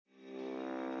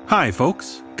Hi,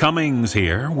 folks. Cummings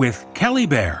here with Kelly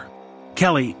Bear.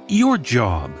 Kelly, your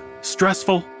job,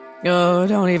 stressful? Oh,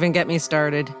 don't even get me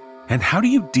started. And how do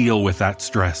you deal with that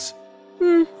stress?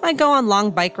 I go on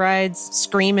long bike rides,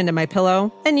 scream into my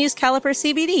pillow, and use Caliper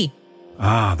CBD.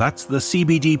 Ah, that's the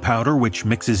CBD powder which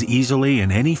mixes easily in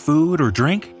any food or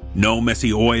drink? No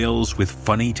messy oils with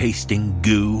funny-tasting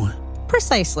goo?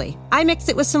 Precisely. I mix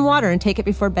it with some water and take it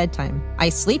before bedtime. I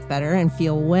sleep better and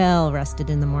feel well rested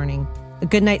in the morning. A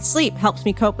good night's sleep helps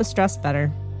me cope with stress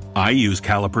better. I use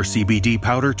Caliper CBD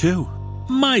powder too.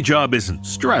 My job isn't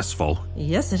stressful.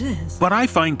 Yes, it is. But I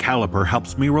find Caliper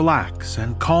helps me relax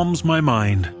and calms my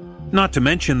mind. Not to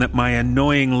mention that my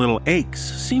annoying little aches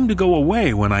seem to go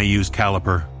away when I use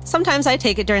Caliper. Sometimes I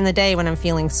take it during the day when I'm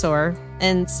feeling sore.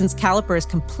 And since Caliper is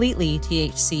completely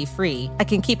THC-free, I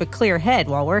can keep a clear head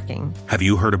while working. Have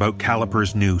you heard about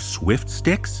Caliper's new Swift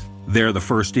Sticks? They're the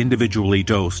first individually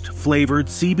dosed, flavored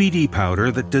CBD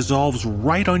powder that dissolves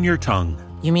right on your tongue.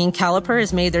 You mean Caliper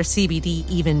has made their CBD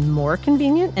even more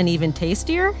convenient and even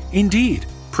tastier? Indeed.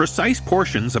 Precise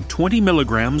portions of 20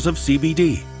 milligrams of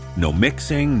CBD. No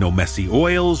mixing, no messy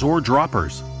oils or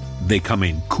droppers. They come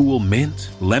in cool mint,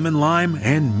 lemon lime,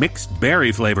 and mixed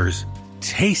berry flavors.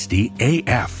 Tasty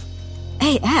AF.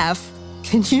 AF?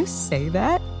 Can you say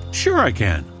that? Sure I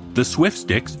can. The Swift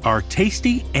Sticks are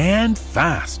tasty and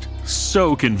fast.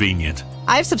 So convenient.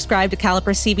 I've subscribed to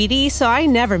Caliper CBD, so I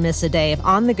never miss a day of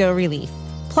on-the-go relief.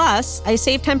 Plus, I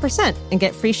save 10% and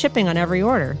get free shipping on every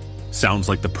order. Sounds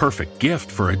like the perfect gift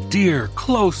for a dear,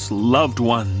 close, loved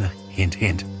one. Hint,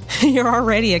 hint. You're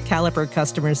already a Caliper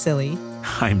customer, silly.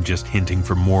 I'm just hinting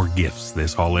for more gifts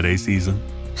this holiday season.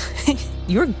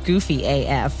 You're goofy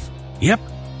AF. Yep,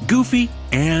 goofy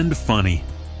and funny.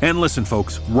 And listen,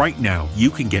 folks, right now you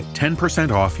can get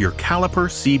 10% off your Caliper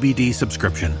CBD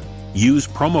subscription. Use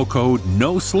promo code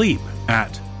NoSleep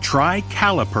at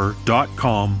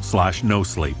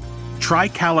trycaliper.com/NoSleep. Try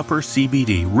Caliper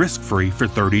CBD risk-free for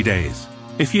 30 days.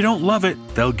 If you don't love it,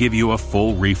 they'll give you a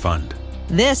full refund.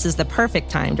 This is the perfect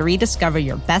time to rediscover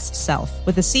your best self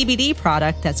with a CBD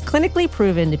product that's clinically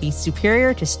proven to be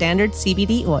superior to standard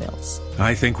CBD oils.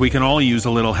 I think we can all use a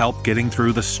little help getting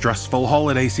through the stressful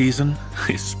holiday season,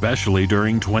 especially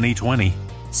during 2020.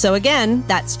 So again,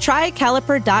 that's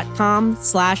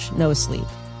trycaliper.com/NoSleep.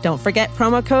 Don't forget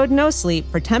promo code NoSleep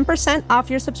for 10% off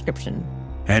your subscription.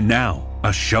 And now,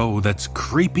 a show that's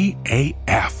creepy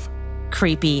AF.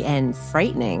 Creepy and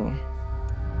frightening.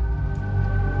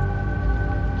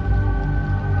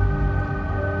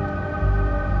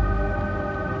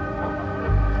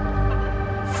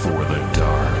 For the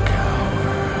dark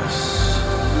hours.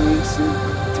 Listen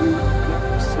to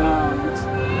the sounds.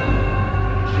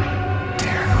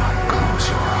 Dare not close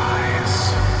your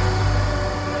eyes.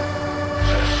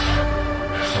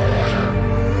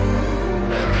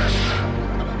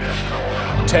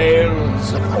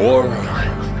 Tales of horror.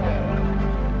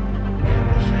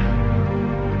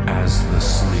 As the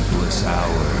sleepless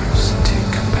hours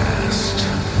tick past.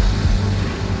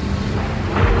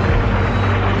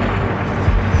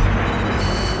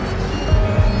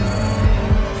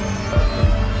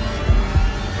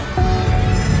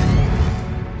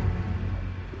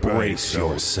 Brace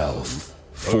yourself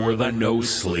for the No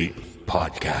Sleep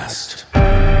Podcast.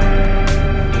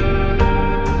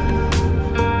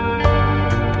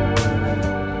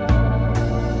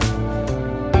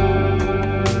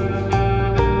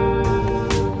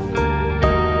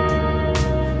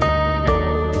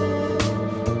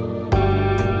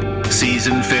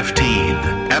 Season 15,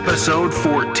 Episode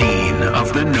 14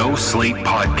 of the No Sleep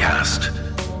Podcast.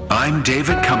 I'm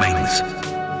David Cummings,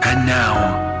 and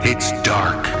now it's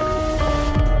dark.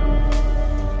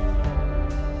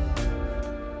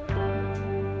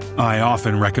 I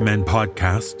often recommend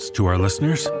podcasts to our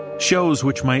listeners, shows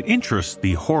which might interest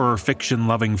the horror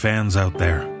fiction-loving fans out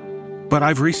there. But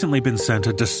I've recently been sent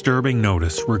a disturbing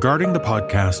notice regarding the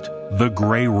podcast, The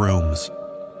Grey Rooms.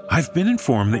 I've been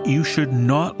informed that you should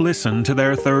not listen to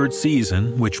their third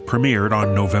season, which premiered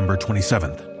on November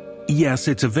 27th. Yes,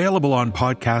 it's available on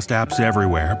podcast apps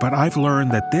everywhere, but I've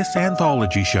learned that this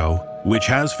anthology show, which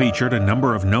has featured a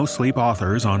number of No Sleep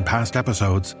authors on past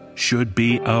episodes, should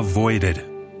be avoided.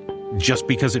 Just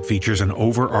because it features an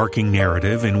overarching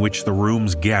narrative in which the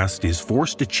room's guest is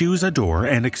forced to choose a door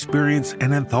and experience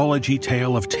an anthology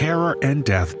tale of terror and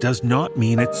death does not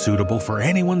mean it's suitable for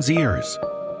anyone's ears.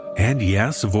 And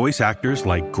yes, voice actors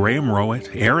like Graham Rowett,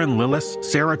 Aaron Lillis,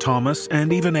 Sarah Thomas,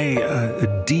 and even a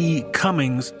D.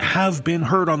 Cummings have been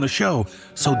heard on the show,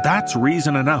 so that's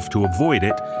reason enough to avoid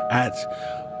it at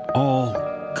all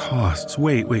costs.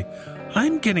 Wait.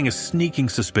 I'm getting a sneaking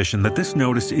suspicion that this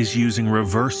notice is using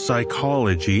reverse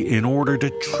psychology in order to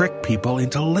trick people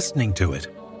into listening to it.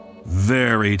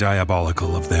 Very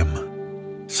diabolical of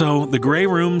them. So, The Grey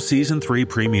Room Season 3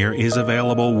 premiere is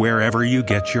available wherever you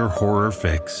get your horror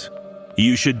fix.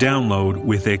 You should download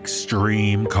with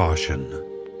extreme caution.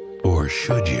 Or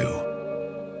should you?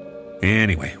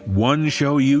 Anyway, one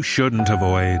show you shouldn't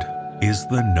avoid is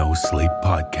the No Sleep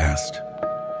podcast.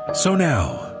 So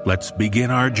now, let's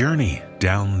begin our journey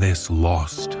down this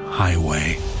lost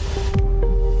highway.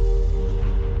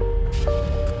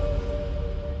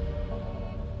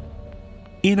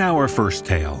 In our first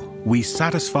tale, we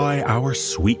satisfy our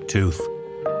sweet tooth.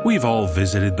 We've all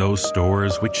visited those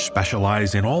stores which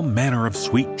specialize in all manner of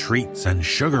sweet treats and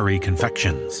sugary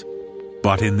confections.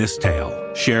 But in this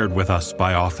tale, shared with us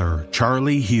by author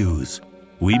Charlie Hughes,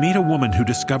 we meet a woman who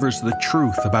discovers the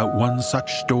truth about one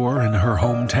such store in her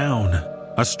hometown,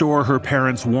 a store her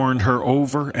parents warned her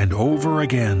over and over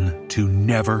again to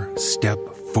never step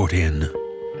foot in.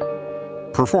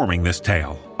 Performing this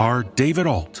tale are David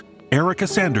Alt, Erica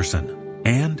Sanderson,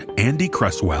 and Andy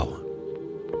Cresswell.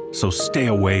 So stay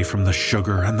away from the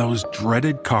sugar and those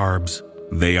dreaded carbs.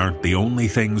 They aren't the only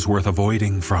things worth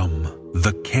avoiding from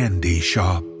the candy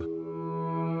shop.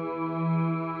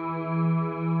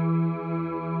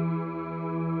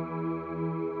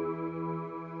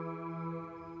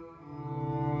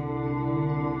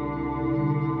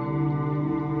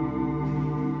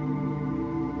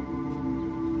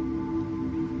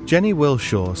 Jenny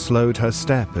Wilshaw slowed her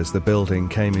step as the building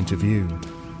came into view.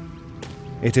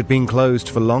 It had been closed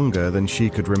for longer than she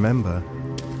could remember.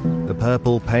 The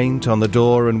purple paint on the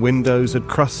door and windows had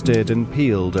crusted and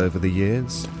peeled over the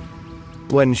years.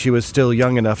 When she was still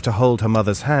young enough to hold her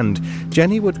mother's hand,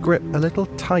 Jenny would grip a little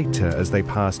tighter as they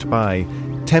passed by,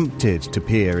 tempted to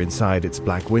peer inside its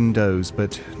black windows,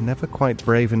 but never quite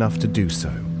brave enough to do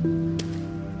so.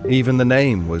 Even the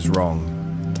name was wrong.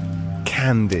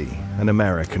 Candy, an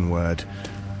American word.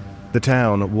 The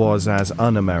town was as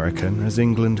un-American as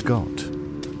England got.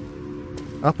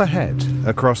 Up ahead,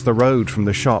 across the road from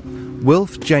the shop,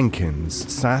 Wilf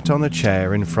Jenkins sat on a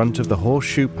chair in front of the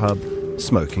Horseshoe Pub,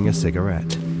 smoking a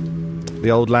cigarette. The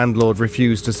old landlord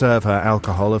refused to serve her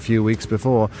alcohol a few weeks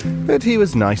before, but he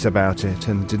was nice about it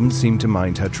and didn't seem to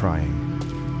mind her trying.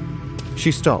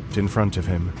 She stopped in front of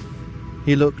him.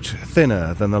 He looked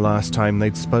thinner than the last time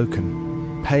they'd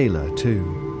spoken, paler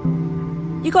too.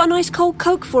 You got a nice cold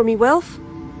Coke for me, Wilf?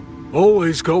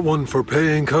 Always got one for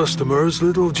paying customers,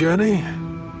 little Jenny.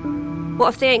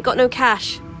 What if they ain't got no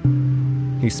cash?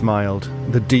 He smiled,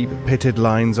 the deep pitted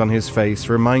lines on his face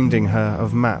reminding her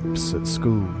of maps at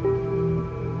school.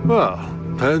 Well,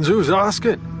 depends who's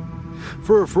asking.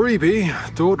 For a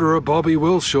freebie, daughter of Bobby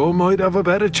Wilshaw might have a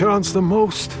better chance than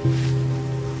most.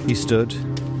 He stood,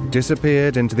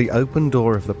 disappeared into the open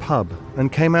door of the pub,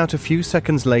 and came out a few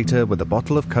seconds later with a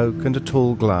bottle of Coke and a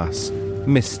tall glass,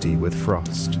 misty with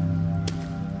frost.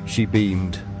 She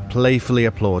beamed, playfully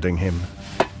applauding him.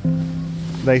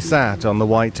 They sat on the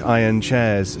white iron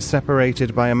chairs,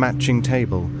 separated by a matching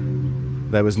table.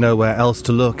 There was nowhere else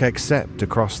to look except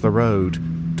across the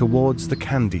road, towards the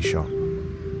candy shop.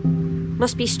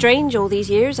 Must be strange all these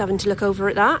years having to look over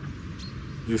at that.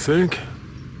 You think?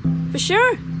 For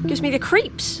sure. Gives me the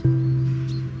creeps.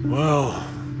 Well,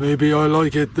 maybe I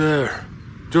like it there.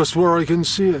 Just where I can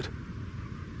see it.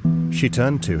 She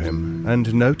turned to him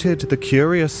and noted the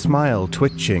curious smile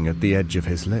twitching at the edge of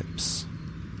his lips.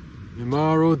 Did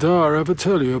Ma or Dar ever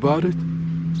tell you about it?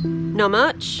 Not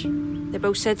much. They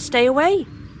both said stay away.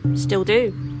 Still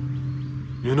do.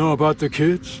 You know about the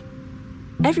kids?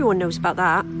 Everyone knows about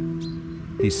that.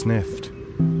 He sniffed.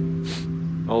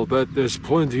 I'll bet there's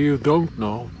plenty you don't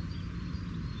know.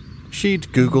 She'd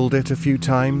Googled it a few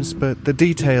times, but the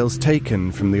details taken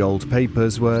from the old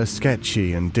papers were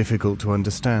sketchy and difficult to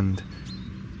understand.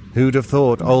 Who'd have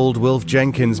thought old Wilf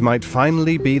Jenkins might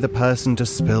finally be the person to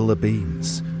spill the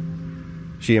beans?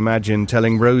 She imagined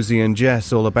telling Rosie and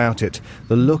Jess all about it,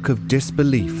 the look of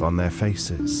disbelief on their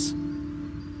faces.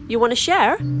 You want to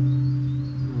share?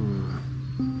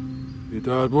 Your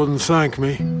dad wouldn't thank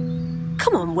me.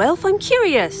 Come on, Wilf, I'm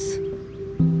curious.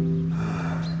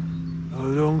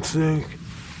 I don't think...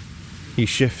 He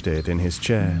shifted in his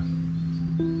chair.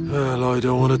 Well, I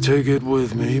don't want to take it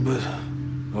with me, but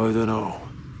I don't know.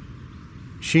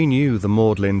 She knew the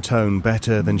maudlin tone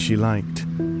better than she liked.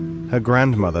 Her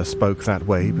grandmother spoke that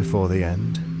way before the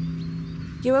end.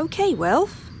 You okay,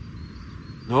 Wilf?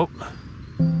 Nope.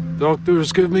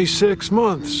 Doctors give me 6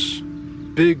 months.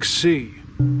 Big C.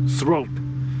 Throat.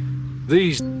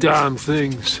 These damn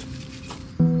things.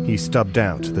 He stubbed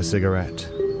out the cigarette.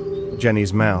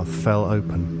 Jenny's mouth fell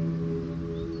open.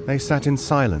 They sat in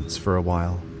silence for a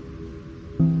while.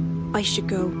 I should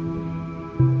go.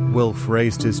 Wilf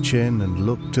raised his chin and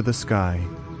looked to the sky.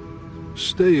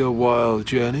 Stay a while,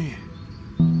 Jenny.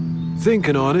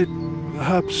 Thinking on it,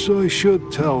 perhaps I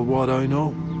should tell what I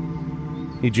know.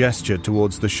 He gestured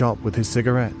towards the shop with his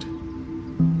cigarette.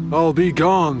 I'll be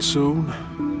gone soon,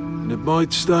 and it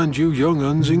might stand you young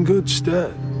uns in good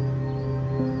stead.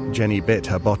 Jenny bit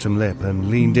her bottom lip and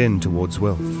leaned in towards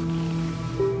Wilf.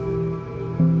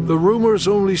 The rumors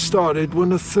only started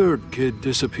when a third kid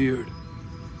disappeared.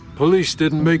 Police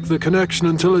didn't make the connection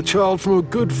until a child from a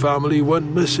good family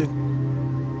went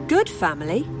missing. Good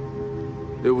family?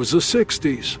 It was the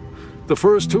 60s. The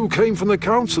first two came from the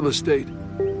council estate.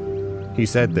 He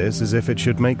said this as if it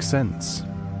should make sense.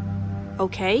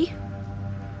 Okay.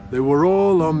 They were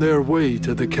all on their way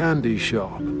to the candy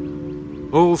shop.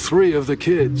 All three of the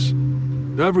kids.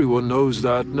 Everyone knows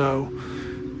that now.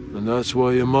 And that's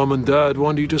why your mom and dad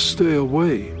want you to stay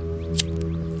away.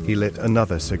 He lit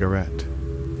another cigarette.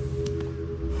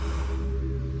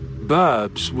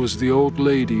 Babs was the old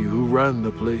lady who ran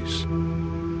the place.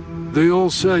 They all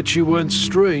said she went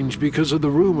strange because of the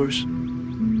rumors.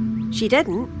 She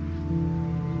didn't?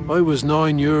 I was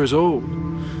 9 years old.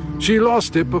 She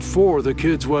lost it before the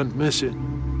kids went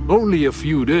missing. Only a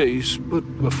few days, but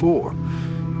before.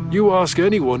 You ask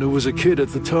anyone who was a kid at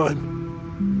the time.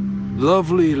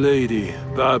 Lovely lady,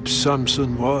 Babs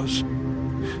Sampson was.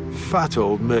 Fat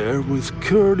old mare with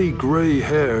curly grey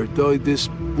hair dyed this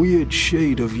weird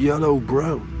shade of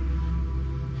yellow-brown.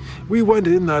 We went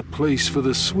in that place for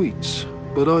the sweets,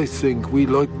 but I think we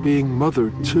liked being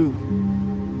mothered too.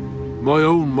 My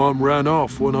own mom ran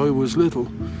off when I was little.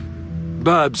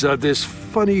 Babs had this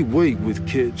funny way with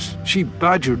kids. She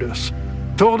badgered us,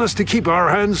 told us to keep our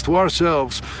hands to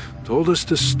ourselves, told us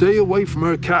to stay away from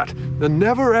her cat, and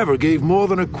never ever gave more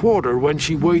than a quarter when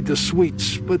she weighed the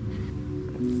sweets, but...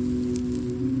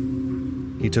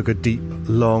 He took a deep,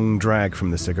 long drag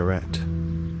from the cigarette.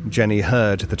 Jenny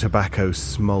heard the tobacco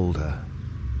smoulder.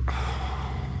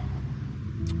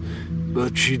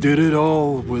 But she did it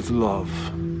all with love.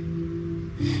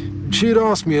 She'd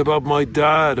ask me about my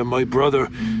dad and my brother,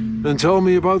 and tell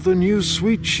me about the new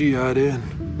sweet she had in,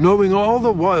 knowing all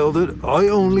the while that I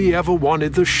only ever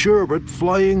wanted the sherbet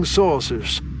flying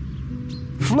saucers.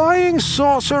 Flying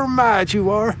saucer mad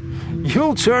you are!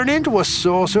 You'll turn into a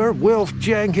saucer, Wilf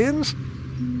Jenkins!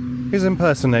 His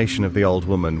impersonation of the old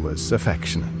woman was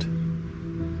affectionate.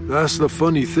 That's the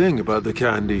funny thing about the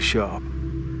candy shop.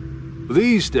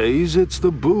 These days, it's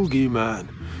the boogeyman.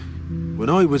 When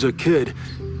I was a kid,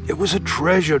 it was a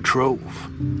treasure trove.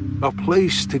 A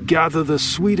place to gather the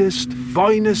sweetest,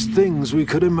 finest things we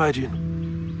could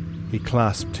imagine. He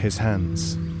clasped his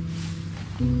hands.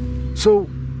 So,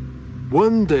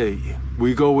 one day,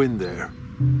 we go in there,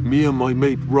 me and my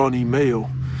mate Ronnie Mayo.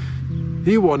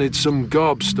 He wanted some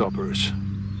gobstoppers,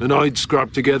 and I'd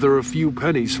scrapped together a few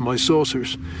pennies for my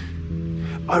saucers.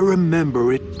 I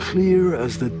remember it clear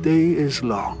as the day is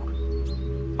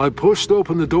long. I pushed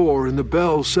open the door and the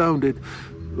bell sounded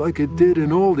like it did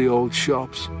in all the old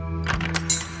shops.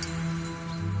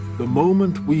 The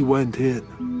moment we went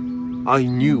in, I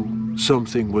knew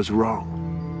something was wrong.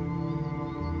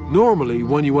 Normally,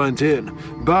 when you went in,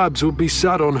 Babs would be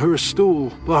sat on her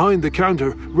stool behind the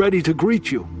counter, ready to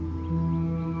greet you.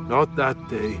 Not that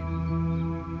day.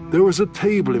 There was a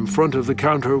table in front of the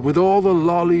counter with all the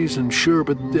lollies and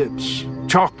sherbet dips.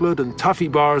 Chocolate and taffy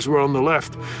bars were on the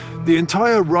left. The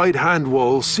entire right-hand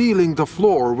wall, ceiling to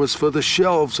floor, was for the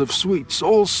shelves of sweets,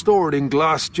 all stored in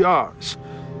glass jars.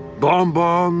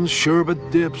 Bonbons,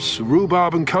 sherbet dips,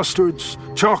 rhubarb and custards,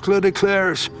 chocolate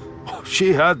eclairs.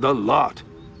 She had the lot.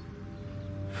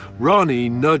 Ronnie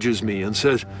nudges me and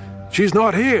says, "She's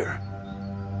not here,"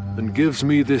 and gives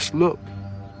me this look.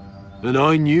 And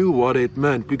I knew what it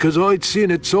meant because I'd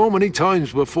seen it so many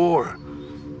times before.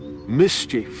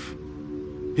 Mischief.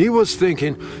 He was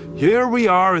thinking, here we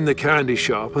are in the candy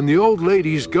shop and the old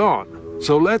lady's gone,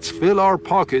 so let's fill our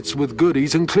pockets with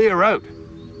goodies and clear out.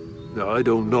 Now, I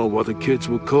don't know what the kids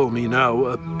would call me now,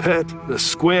 a pet, a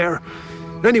square.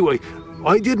 Anyway,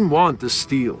 I didn't want to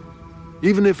steal,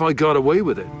 even if I got away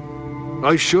with it.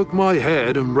 I shook my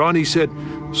head and Ronnie said,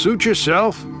 "Suit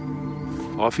yourself."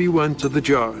 Off he went to the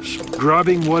jars,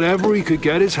 grabbing whatever he could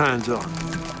get his hands on.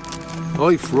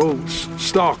 I froze,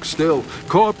 stock still,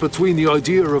 caught between the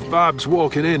idea of Babs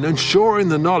walking in and sure in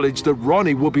the knowledge that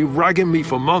Ronnie would be ragging me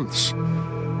for months.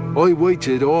 I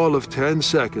waited all of 10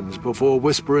 seconds before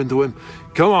whispering to him,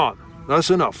 "Come on,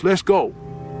 that's enough, let's go."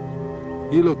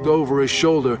 He looked over his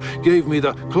shoulder, gave me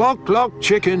the clock clock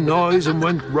chicken noise and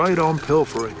went right on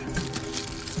pilfering.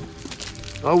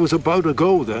 I was about to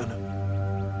go then,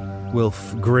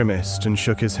 Wilf grimaced and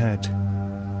shook his head.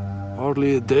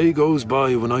 Hardly a day goes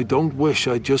by when I don't wish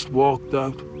I'd just walked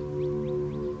out.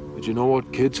 But you know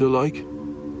what kids are like?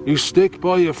 You stick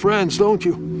by your friends, don't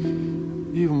you?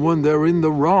 Even when they're in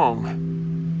the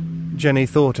wrong. Jenny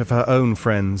thought of her own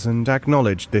friends and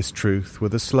acknowledged this truth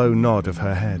with a slow nod of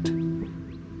her head.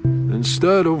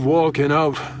 Instead of walking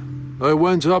out, I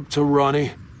went up to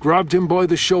Ronnie, grabbed him by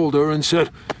the shoulder and said,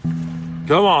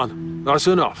 "Come on, that's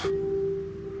enough."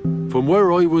 From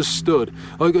where I was stood,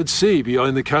 I could see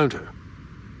behind the counter.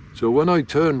 So when I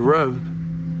turned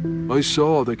round, I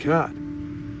saw the cat.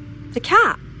 The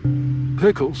cat?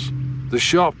 Pickles, the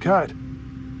shop cat.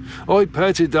 I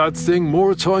petted that thing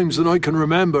more times than I can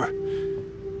remember.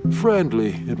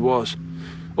 Friendly it was.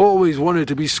 Always wanted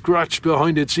to be scratched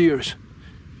behind its ears.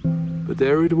 But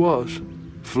there it was,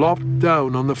 flopped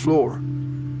down on the floor.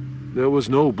 There was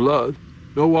no blood,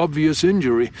 no obvious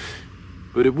injury,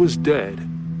 but it was dead.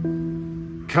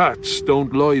 Cats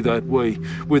don't lie that way,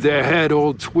 with their head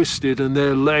all twisted and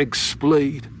their legs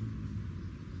splayed.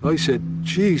 I said,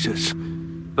 "Jesus,"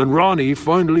 and Ronnie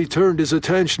finally turned his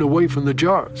attention away from the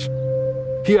jars.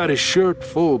 He had his shirt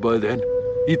full by then.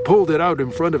 He'd pulled it out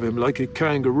in front of him like a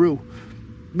kangaroo.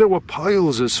 There were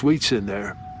piles of sweets in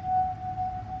there.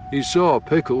 He saw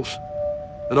Pickles,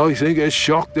 and I think it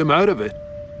shocked him out of it.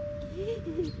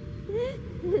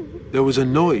 There was a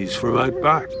noise from out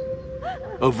back.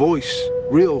 A voice,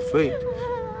 real faint.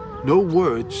 No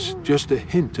words, just a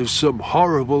hint of some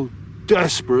horrible,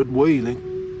 desperate wailing.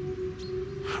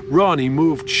 Ronnie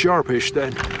moved sharpish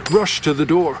then, rushed to the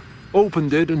door,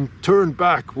 opened it and turned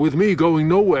back with me going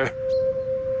nowhere.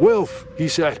 "Wilf," he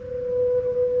said.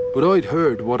 But I'd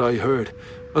heard what I heard,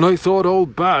 and I thought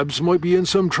old Babs might be in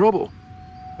some trouble.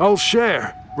 "I'll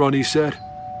share," Ronnie said.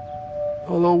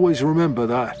 I'll always remember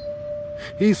that.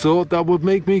 He thought that would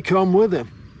make me come with him.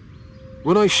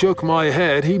 When I shook my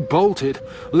head, he bolted,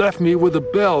 left me with a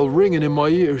bell ringing in my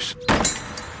ears.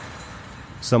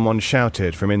 Someone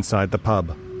shouted from inside the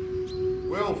pub.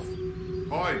 "Wilf,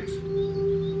 point."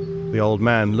 The old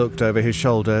man looked over his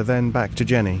shoulder, then back to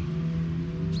Jenny.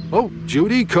 "Oh,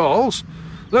 Judy calls.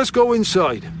 Let's go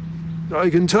inside. I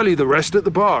can tell you the rest at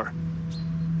the bar."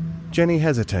 Jenny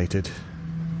hesitated.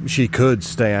 She could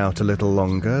stay out a little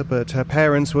longer, but her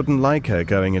parents wouldn't like her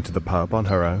going into the pub on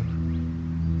her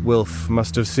own. Wilf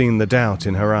must have seen the doubt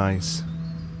in her eyes.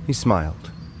 He smiled.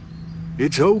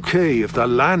 "It's okay if the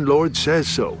landlord says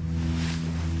so."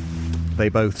 They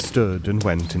both stood and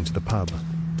went into the pub.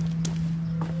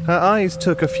 Her eyes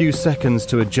took a few seconds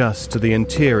to adjust to the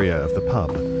interior of the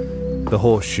pub. The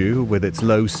Horseshoe, with its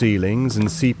low ceilings and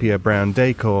sepia-brown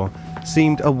decor,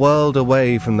 seemed a world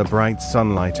away from the bright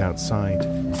sunlight outside.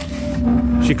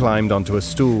 She climbed onto a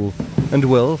stool, and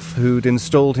Wilf, who'd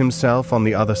installed himself on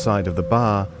the other side of the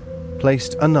bar,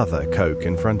 placed another Coke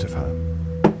in front of her.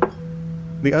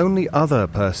 The only other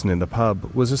person in the pub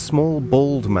was a small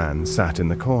bald man sat in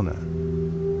the corner.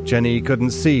 Jenny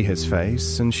couldn't see his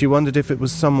face, and she wondered if it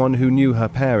was someone who knew her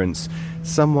parents,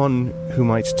 someone who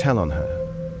might tell on her.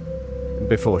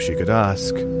 Before she could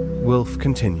ask, Wilf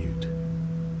continued.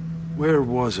 Where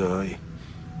was I?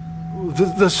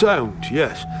 The sound,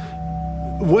 yes.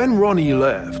 When Ronnie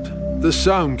left, the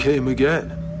sound came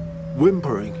again,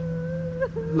 whimpering,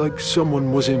 like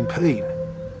someone was in pain.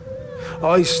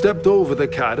 I stepped over the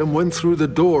cat and went through the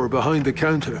door behind the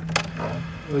counter.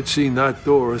 I'd seen that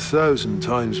door 1,000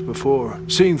 times before,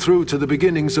 seen through to the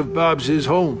beginnings of Babs's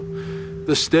home.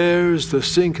 The stairs, the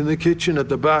sink in the kitchen at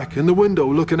the back, and the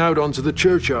window looking out onto the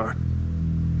churchyard.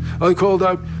 I called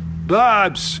out,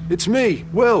 "Babs, it's me,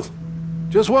 Wilf.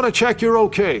 Just want to check you're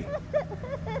okay."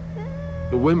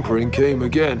 The whimpering came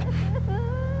again,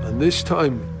 and this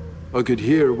time I could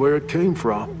hear where it came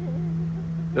from.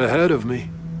 Ahead of me,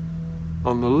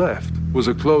 on the left, was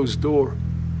a closed door.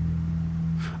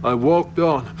 I walked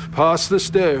on, past the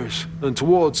stairs, and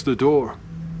towards the door.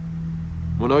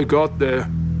 When I got there,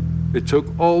 it took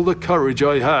all the courage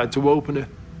I had to open it.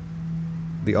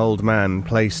 The old man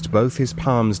placed both his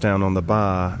palms down on the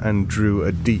bar and drew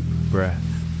a deep breath.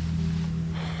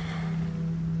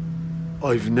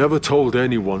 I've never told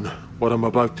anyone what I'm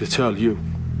about to tell you.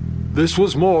 This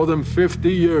was more than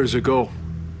 50 years ago.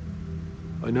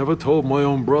 I never told my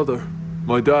own brother,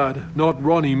 my dad, not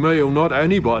Ronnie Mayo, not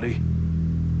anybody.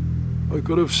 I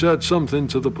could have said something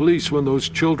to the police when those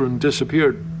children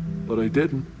disappeared, but I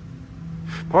didn't.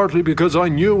 Partly because I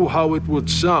knew how it would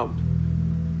sound,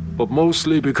 but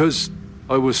mostly because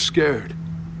I was scared.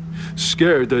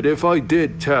 Scared that if I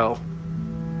did tell,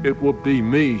 it would be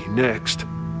me next.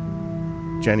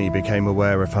 Jenny became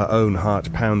aware of her own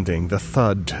heart pounding, the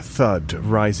thud, thud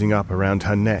rising up around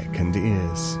her neck and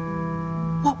ears.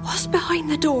 What What's behind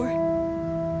the door?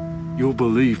 You'll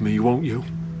believe me, won't you?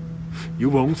 You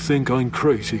won't think I'm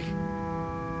crazy.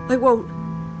 I won't.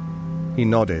 He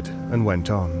nodded and went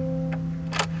on.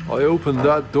 I opened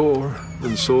that door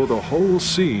and saw the whole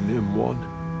scene in one.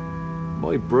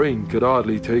 My brain could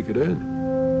hardly take it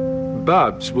in.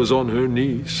 Babs was on her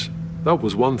knees. That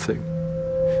was one thing.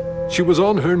 She was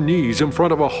on her knees in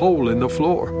front of a hole in the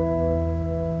floor.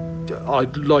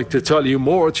 I'd like to tell you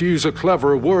more, to use a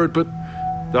cleverer word, but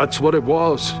that's what it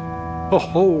was. A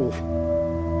hole.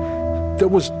 There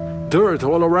was dirt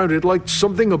all around it, like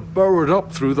something had burrowed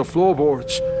up through the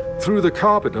floorboards, through the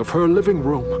carpet of her living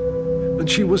room, and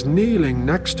she was kneeling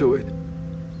next to it.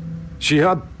 She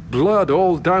had blood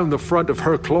all down the front of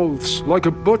her clothes, like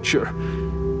a butcher,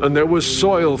 and there was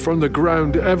soil from the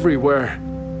ground everywhere.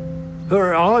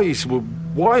 Her eyes were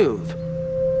wild.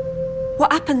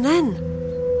 What happened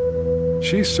then?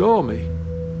 She saw me,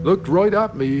 looked right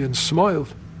at me and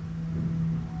smiled.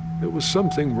 There was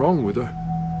something wrong with her.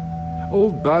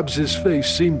 Old Babs's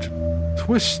face seemed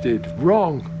twisted,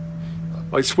 wrong.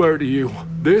 I swear to you,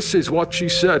 this is what she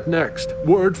said next,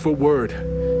 word for word.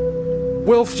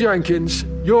 "Wilf Jenkins,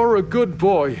 you're a good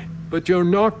boy, but you're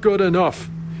not good enough.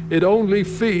 It only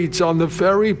feeds on the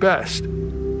very best."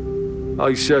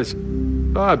 I says,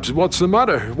 "Babs, what's the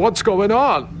matter? What's going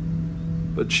on?"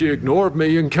 But she ignored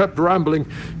me and kept rambling.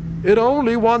 "It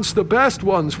only wants the best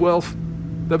ones, Wilf.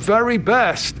 The very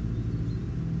best."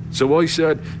 So I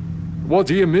said, "What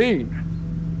do you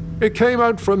mean?" "It came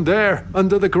out from there,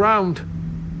 under the ground."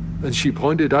 And she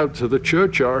pointed out to the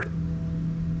churchyard.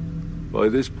 By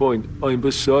this point, I'm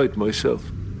beside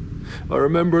myself. I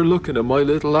remember looking at my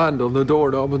little hand on the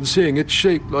doorknob and seeing it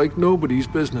shaped like nobody's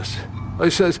business. I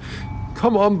says,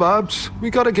 "Come on, Babs, we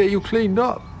gotta get you cleaned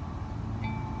up."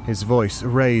 His voice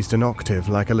raised an octave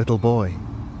like a little boy.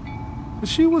 But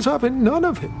she was having none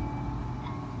of it.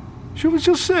 She was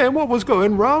just saying what was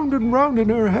going round and round in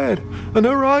her head. And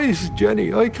her eyes,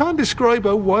 Jenny, I can't describe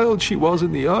how wild she was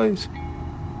in the eyes.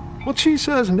 What she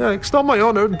says next, on my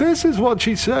honour, this is what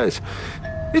she says.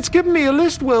 "It's given me a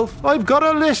list, Wilf. I've got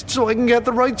a list so I can get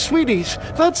the right sweeties.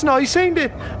 That's nice, ain't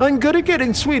it? I'm good at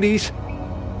getting sweeties."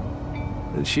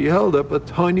 And she held up a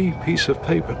tiny piece of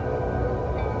paper.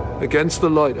 Against the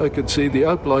light, I could see the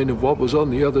outline of what was on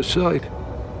the other side.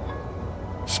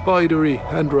 Spidery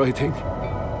handwriting.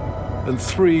 And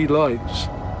 3 lines.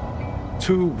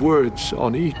 2 words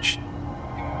on each.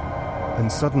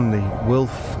 And suddenly,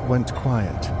 Wilf went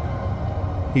quiet.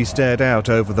 He stared out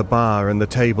over the bar and the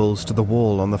tables to the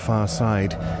wall on the far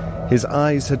side. His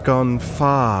eyes had gone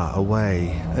far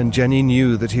away, and Jenny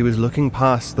knew that he was looking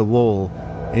past the wall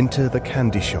into the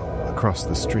candy shop across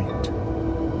the street.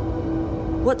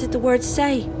 What did the words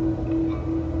say?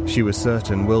 She was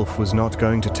certain Wilf was not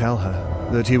going to tell her,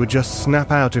 that he would just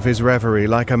snap out of his reverie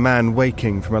like a man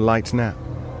waking from a light nap.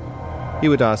 He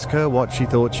would ask her what she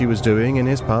thought she was doing in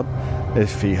his pub,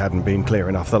 if he hadn't been clear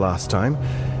enough the last time,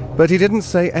 but he didn't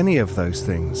say any of those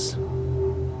things.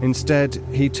 Instead,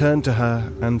 he turned to her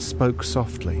and spoke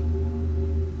softly.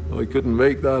 I couldn't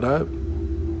make that out,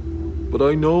 but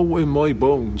I know in my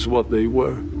bones what they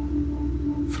were.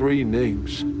 3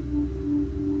 names.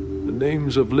 The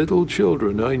names of little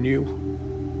children I knew.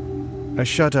 A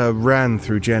shudder ran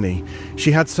through Jenny.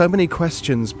 She had so many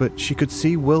questions, but she could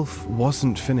see Wilf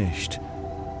wasn't finished.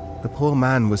 The poor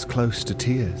man was close to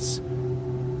tears.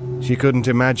 She couldn't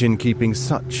imagine keeping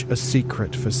such a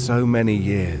secret for so many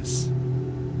years.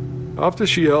 After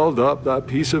she held up that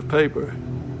piece of paper,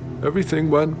 everything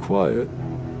went quiet.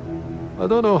 I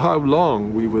don't know how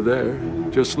long we were there,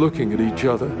 just looking at each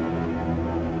other.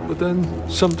 But then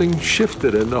something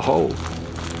shifted in the hole.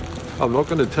 I'm not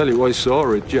going to tell you I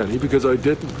saw it, Jenny, because I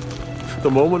didn't.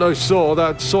 The moment I saw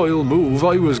that soil move,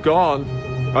 I was gone.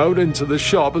 Out into the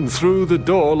shop and through the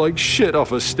door like shit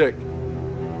off a stick.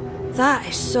 That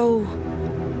is so...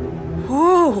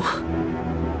 Whoa!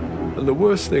 And the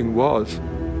worst thing was,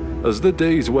 as the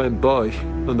days went by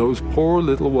and those poor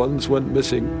little ones went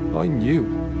missing, I knew.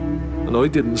 And I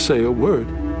didn't say a word.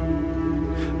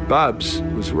 Babs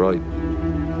was right.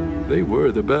 They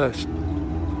were the best.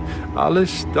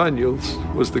 Alice Daniels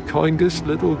was the kindest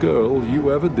little girl you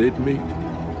ever did meet.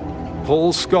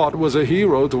 Paul Scott was a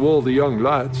hero to all the young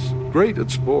lads, great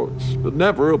at sports, but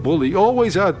never a bully,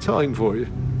 always had time for you.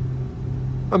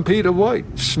 And Peter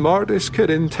White, smartest kid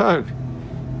in town,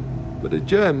 but a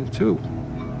gem too.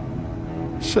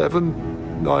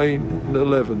 7, 9, and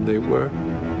 11 they were,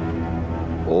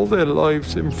 all their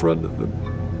lives in front of them.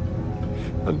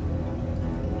 And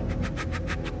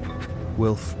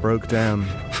Wilf broke down,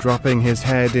 dropping his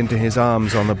head into his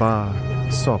arms on the bar,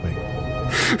 sobbing.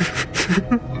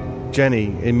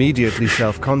 Jenny, immediately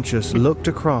self-conscious, looked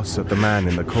across at the man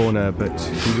in the corner, but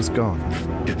he was gone.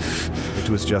 It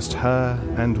was just her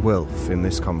and Wilf in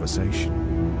this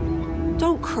conversation.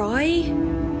 Don't cry.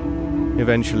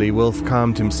 Eventually, Wilf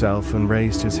calmed himself and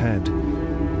raised his head.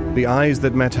 The eyes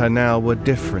that met her now were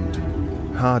different,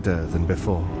 harder than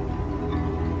before.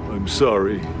 I'm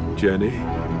sorry, Jenny.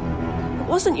 It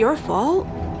wasn't your fault.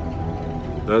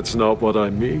 That's not what I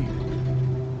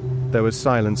mean. There was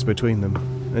silence between them,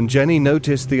 and Jenny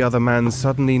noticed the other man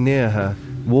suddenly near her,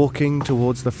 walking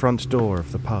towards the front door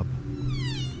of the pub.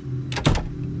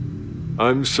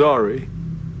 I'm sorry.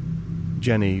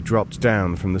 Jenny dropped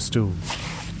down from the stool.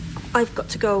 I've got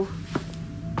to go.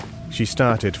 She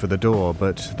started for the door,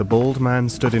 but the bald man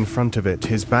stood in front of it,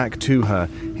 his back to her,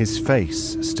 his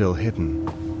face still hidden.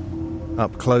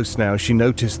 Up close now, she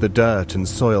noticed the dirt and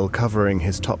soil covering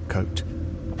his topcoat.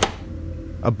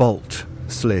 A bolt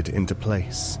slid into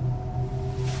place.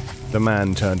 The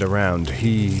man turned around.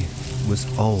 He was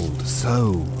old,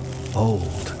 so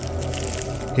old.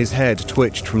 His head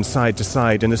twitched from side to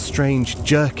side in a strange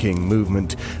jerking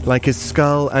movement, like his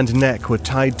skull and neck were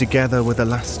tied together with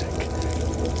elastic.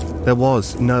 There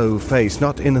was no face,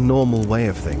 not in a normal way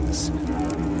of things.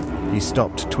 He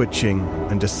stopped twitching,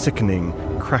 and a sickening,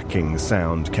 cracking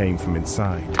sound came from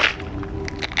inside.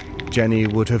 Jenny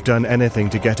would have done anything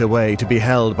to get away, to be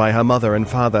held by her mother and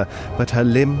father, but her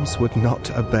limbs would not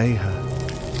obey her.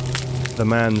 The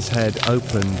man's head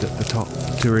opened at the top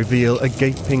to reveal a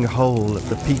gaping hole at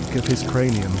the peak of his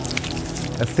cranium.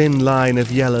 A thin line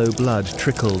of yellow blood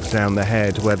trickled down the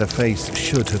head where the face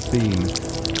should have been.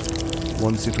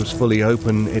 Once it was fully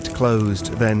open, it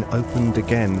closed, then opened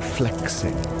again,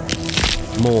 flexing.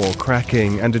 More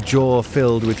cracking, and a jaw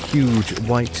filled with huge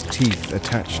white teeth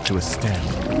attached to a stem.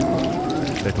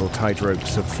 Little tight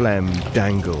ropes of phlegm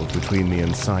dangled between the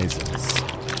incisors.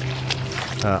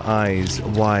 Her eyes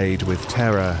wide with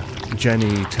terror,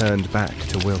 Jenny turned back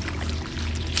to Wilf.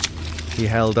 He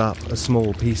held up a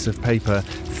small piece of paper,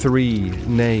 3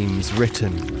 names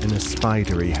written in a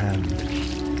spidery hand.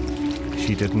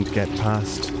 She didn't get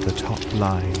past the top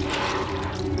line.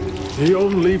 He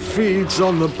only feeds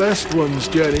on the best ones,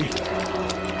 Jenny.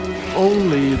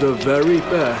 Only the very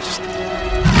best.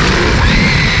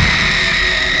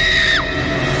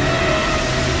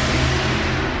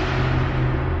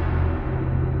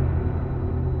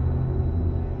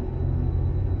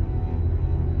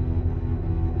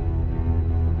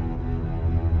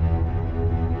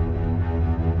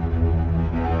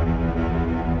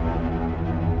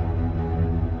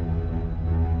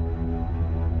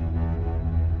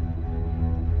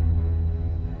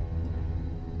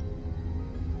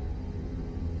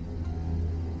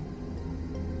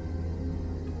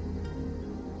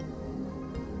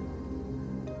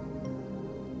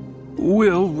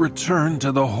 We'll return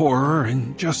to the horror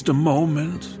in just a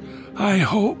moment, I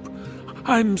hope.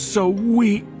 I'm so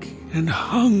weak and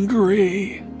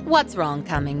hungry. What's wrong,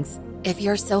 Cummings? If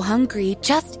you're so hungry,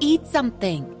 just eat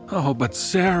something. Oh, but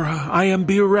Sarah, I am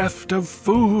bereft of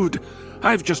food.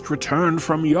 I've just returned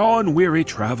from yawn-weary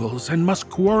travels and must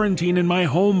quarantine in my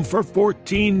home for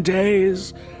 14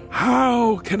 days.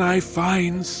 How can I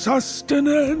find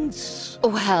sustenance?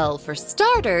 Well, for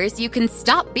starters, you can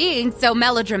stop being so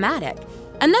melodramatic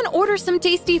and then order some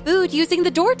tasty food using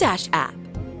the DoorDash app.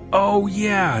 Oh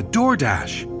yeah,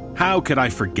 DoorDash. How could I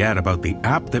forget about the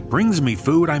app that brings me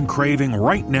food I'm craving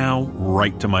right now,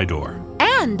 right to my door?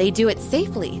 And they do it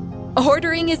safely.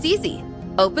 Ordering is easy.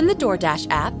 Open the DoorDash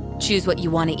app, choose what you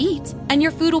want to eat, and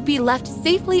your food will be left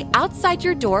safely outside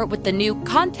your door with the new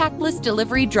contactless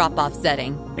delivery drop-off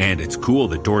setting. And it's cool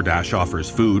that DoorDash offers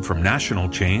food from national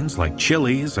chains like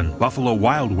Chili's and Buffalo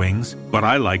Wild Wings, but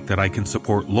I like that I can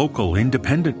support local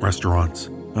independent restaurants.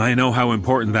 I know how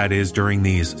important that is during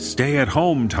these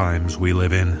stay-at-home times we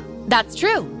live in. That's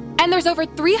true. And there's over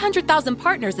 300,000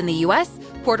 partners in the US,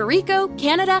 Puerto Rico,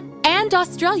 Canada, and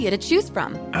Australia to choose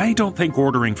from. I don't think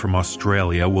ordering from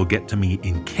Australia will get to me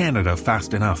in Canada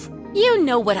fast enough. You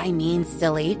know what I mean,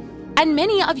 silly. And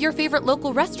many of your favorite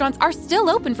local restaurants are still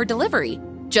open for delivery.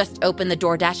 Just open the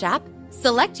DoorDash app,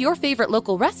 select your favorite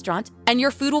local restaurant, and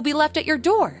your food will be left at your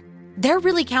door. They're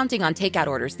really counting on takeout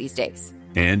orders these days.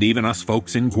 And even us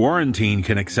folks in quarantine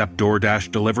can accept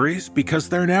DoorDash deliveries because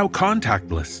they're now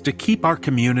contactless to keep our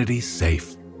community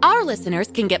safe. Our listeners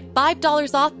can get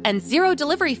 $5 off and 0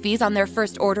 delivery fees on their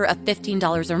first order of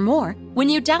 $15 or more when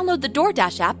you download the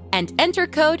DoorDash app and enter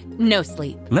code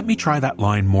NoSleep. Let me try that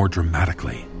line more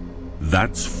dramatically.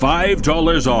 That's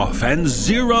 $5 off and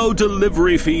 0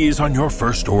 delivery fees on your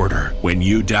first order when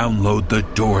you download the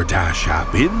DoorDash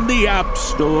app in the App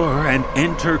Store and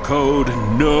enter code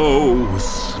NoSleep.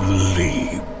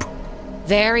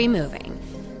 Very moving.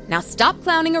 Now stop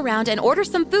clowning around and order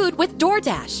some food with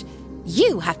DoorDash.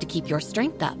 You have to keep your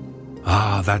strength up.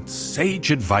 Ah, that's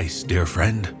sage advice, dear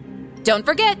friend. Don't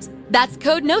forget, that's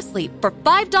code NoSleep for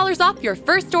 $5 off your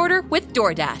first order with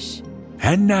DoorDash.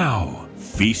 And now,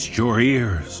 feast your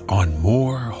ears on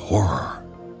more horror.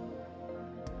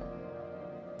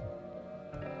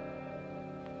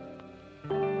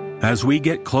 As we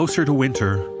get closer to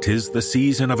winter, 'tis the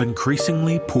season of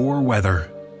increasingly poor weather.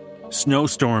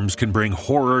 Snowstorms can bring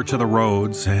horror to the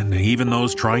roads and even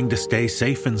those trying to stay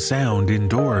safe and sound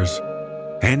indoors.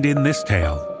 And in this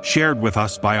tale, shared with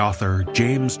us by author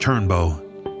James Turnbow,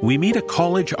 we meet a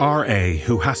college RA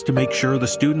who has to make sure the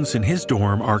students in his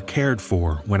dorm are cared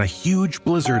for when a huge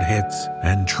blizzard hits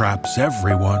and traps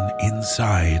everyone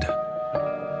inside.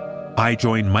 I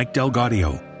join Mike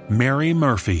Delgadio, Mary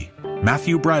Murphy,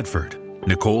 Matthew Bradford,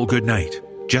 Nicole Goodnight,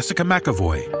 Jessica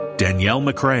McAvoy, Danielle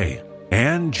McRae,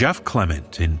 and Jeff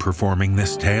Clement in performing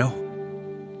this tale.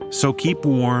 So keep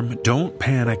warm, don't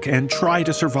panic, and try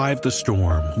to survive the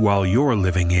storm while you're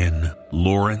living in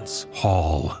Lawrence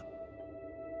Hall.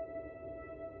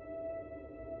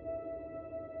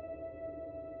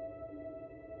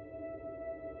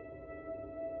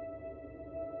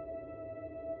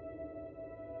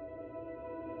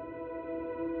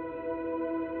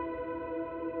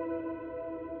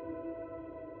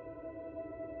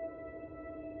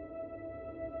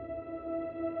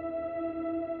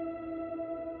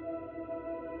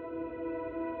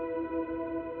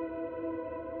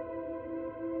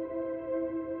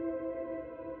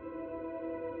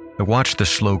 I watched the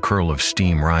slow curl of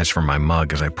steam rise from my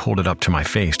mug as I pulled it up to my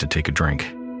face to take a drink.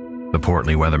 The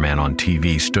portly weatherman on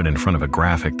TV stood in front of a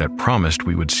graphic that promised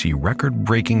we would see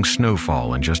record-breaking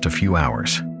snowfall in just a few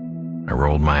hours. I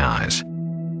rolled my eyes.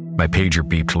 My pager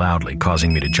beeped loudly,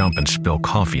 causing me to jump and spill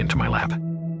coffee into my lap.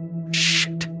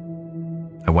 Shit.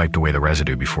 I wiped away the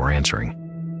residue before answering.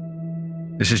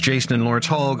 "This is Jason in Lawrence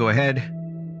Hall. Go ahead."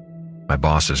 My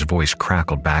boss's voice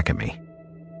crackled back at me.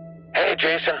 "Hey,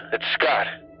 Jason, it's Scott.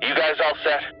 You guys all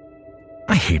set?"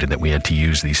 I hated that we had to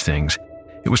use these things.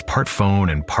 It was part phone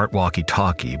and part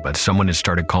walkie-talkie, but someone had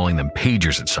started calling them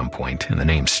pagers at some point, and the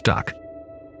name stuck.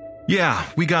 "Yeah,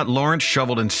 we got Lawrence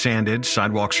shoveled and sanded,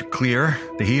 sidewalks are clear,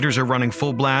 the heaters are running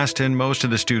full blast, and most of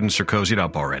the students are cozied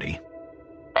up already."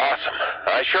 "Awesome.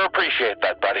 I sure appreciate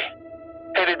that, buddy.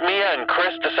 Hey, did Mia and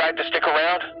Chris decide to stick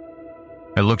around?"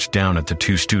 I looked down at the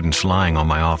two students lying on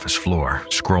my office floor,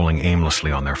 scrolling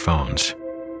aimlessly on their phones.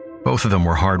 Both of them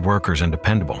were hard workers and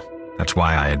dependable. That's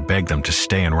why I had begged them to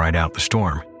stay and ride out the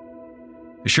storm.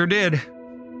 They sure did.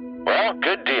 "Well,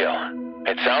 good deal.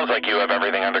 It sounds like you have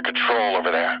everything under control over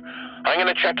there. I'm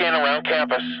going to check in around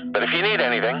campus, but if you need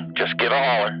anything, just give a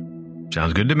holler."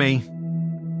 Sounds good to me.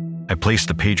 I placed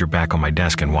the pager back on my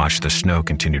desk and watched the snow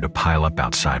continue to pile up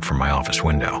outside from my office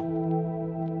window.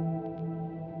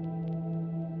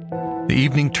 The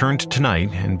evening turned to night,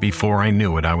 and before I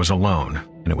knew it, I was alone,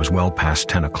 and it was well past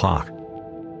 10 o'clock.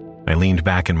 I leaned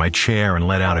back in my chair and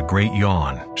let out a great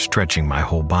yawn, stretching my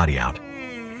whole body out.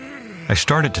 I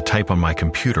started to type on my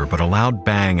computer, but a loud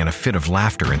bang and a fit of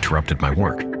laughter interrupted my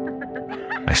work.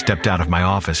 I stepped out of my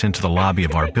office into the lobby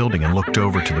of our building and looked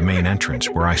over to the main entrance,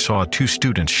 where I saw two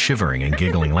students shivering and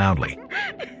giggling loudly.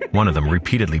 One of them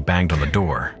repeatedly banged on the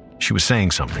door. She was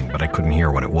saying something, but I couldn't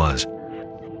hear what it was.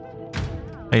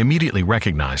 I immediately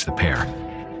recognized the pair.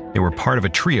 They were part of a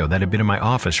trio that had been in my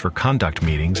office for conduct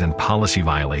meetings and policy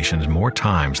violations more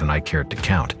times than I cared to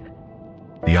count.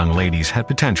 The young ladies had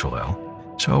potential, though,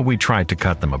 so we tried to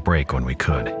cut them a break when we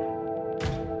could.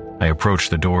 I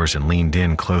approached the doors and leaned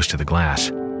in close to the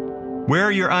glass. "Where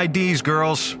are your IDs,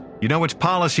 girls? You know it's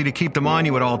policy to keep them on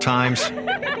you at all times."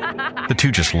 The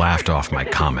two just laughed off my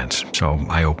comments, so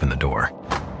I opened the door.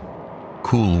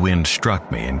 Cool wind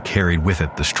struck me and carried with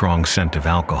it the strong scent of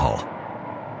alcohol.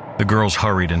 The girls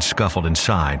hurried and scuffled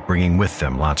inside, bringing with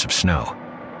them lots of snow.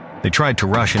 They tried to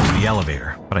rush into the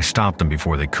elevator, but I stopped them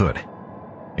before they could.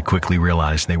 I quickly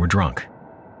realized they were drunk.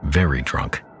 Very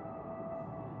drunk.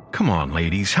 "Come on,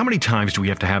 ladies, how many times do we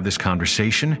have to have this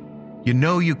conversation? You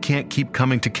know you can't keep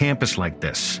coming to campus like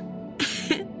this."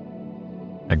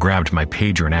 I grabbed my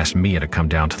pager and asked Mia to come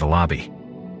down to the lobby.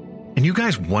 "And you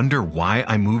guys wonder why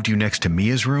I moved you next to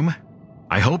Mia's room?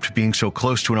 I hoped being so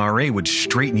close to an RA would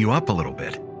straighten you up a little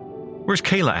bit. Where's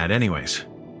Kayla at anyways?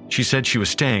 She said she was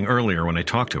staying earlier when I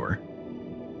talked to her."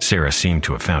 Sarah seemed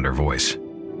to have found her voice.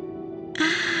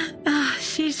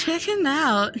 She chickened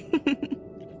out.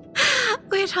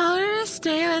 We told her to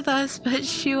stay with us, but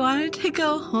she wanted to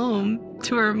go home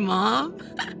to her mom.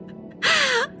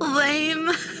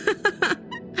 Lame.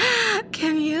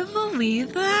 Can you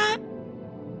believe that?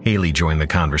 Haley joined the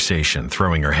conversation,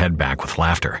 throwing her head back with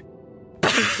laughter.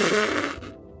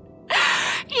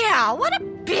 Yeah, what a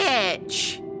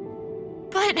bitch.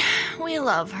 But we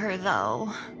love her,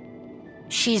 though.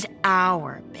 She's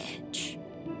our bitch.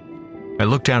 I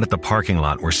looked out at the parking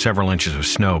lot where several inches of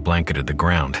snow blanketed the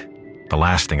ground. The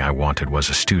last thing I wanted was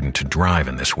a student to drive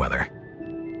in this weather.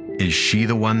 Is she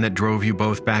the one that drove you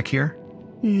both back here?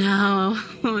 No,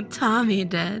 Tommy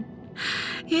did.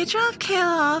 He dropped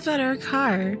Kayla off at her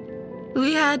car.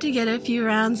 We had to get a few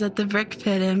rounds at the brick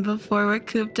pit in before we're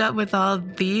cooped up with all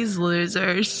these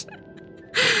losers.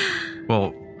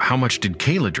 Well, how much did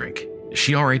Kayla drink? Is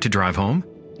she all right to drive home?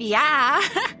 Yeah.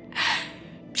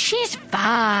 She's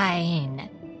fine.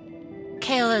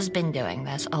 Kayla's been doing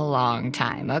this a long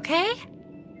time, okay?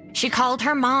 She called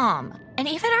her mom, and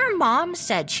even her mom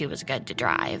said she was good to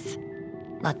drive.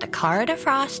 Let the car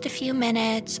defrost a few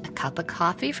minutes, a cup of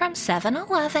coffee from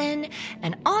 7-Eleven,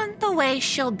 and on the way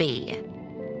she'll be.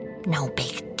 No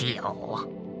big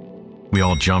deal. We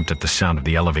all jumped at the sound of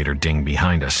the elevator ding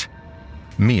behind us.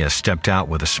 Mia stepped out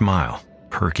with a smile,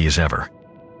 perky as ever.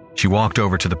 She walked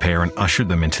over to the pair and ushered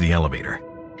them into the elevator.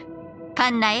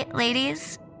 Fun night,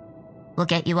 ladies. We'll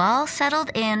get you all settled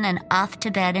in and off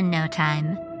to bed in no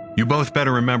time. You both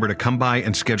better remember to come by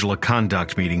and schedule a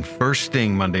conduct meeting first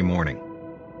thing Monday morning.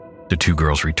 The two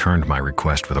girls returned my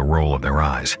request with a roll of their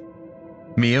eyes.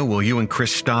 Mia, will you and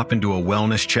Chris stop and do a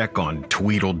wellness check on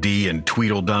Tweedledee and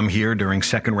Tweedledum here during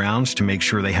second rounds to make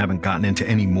sure they haven't gotten into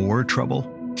any more trouble?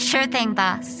 Sure thing,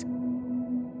 boss.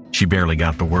 She barely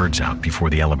got the words out before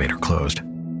the elevator closed.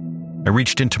 I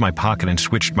reached into my pocket and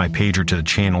switched my pager to the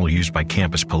channel used by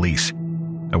campus police.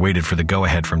 I waited for the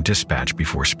go-ahead from dispatch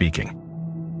before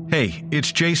speaking. Hey,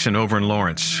 it's Jason over in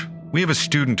Lawrence. We have a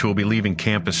student who will be leaving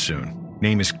campus soon.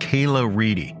 Name is Kayla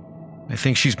Reedy. I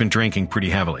think she's been drinking pretty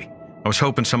heavily. I was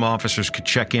hoping some officers could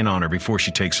check in on her before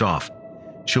she takes off.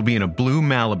 She'll be in a blue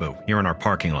Malibu here in our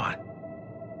parking lot.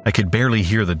 I could barely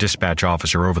hear the dispatch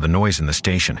officer over the noise in the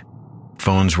station.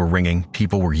 Phones were ringing,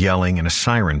 people were yelling, and a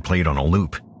siren played on a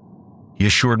loop. He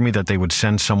assured me that they would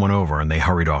send someone over, and they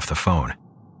hurried off the phone.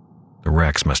 The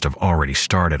wrecks must have already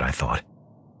started, I thought.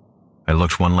 I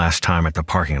looked one last time at the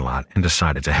parking lot and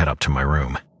decided to head up to my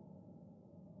room.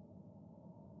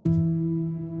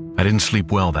 I didn't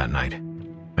sleep well that night.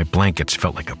 My blankets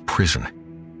felt like a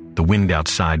prison. The wind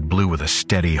outside blew with a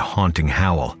steady, haunting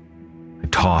howl. I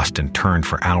tossed and turned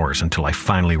for hours until I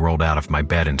finally rolled out of my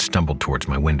bed and stumbled towards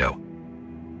my window.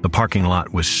 The parking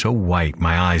lot was so white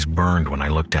my eyes burned when I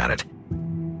looked at it.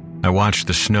 I watched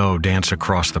the snow dance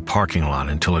across the parking lot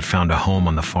until it found a home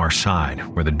on the far side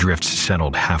where the drifts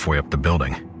settled halfway up the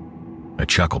building. I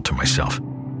chuckled to myself.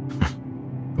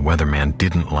 The weatherman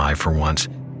didn't lie for once.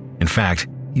 In fact,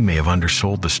 he may have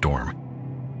undersold the storm.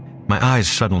 My eyes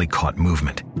suddenly caught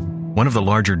movement. One of the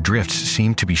larger drifts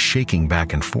seemed to be shaking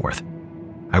back and forth.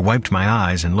 I wiped my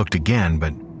eyes and looked again,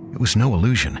 but it was no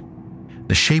illusion.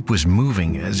 The shape was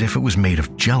moving as if it was made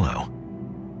of jello.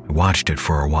 I watched it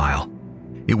for a while.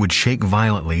 It would shake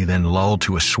violently, then lull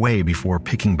to a sway before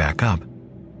picking back up.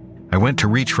 I went to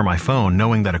reach for my phone,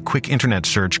 knowing that a quick internet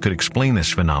search could explain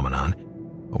this phenomenon,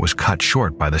 but was cut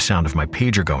short by the sound of my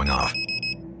pager going off.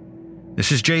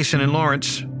 This is Jason in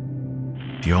Lawrence.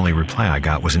 The only reply I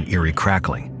got was an eerie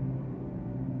crackling.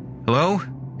 Hello?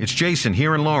 It's Jason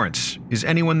here in Lawrence. Is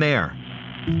anyone there?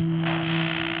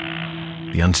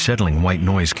 The unsettling white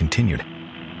noise continued.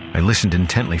 I listened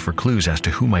intently for clues as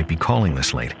to who might be calling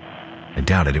this late. I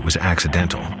doubted it was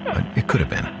accidental, but it could have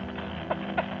been.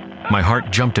 My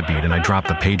heart jumped a beat and I dropped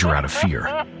the pager out of fear.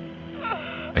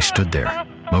 I stood there,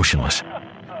 motionless.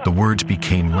 The words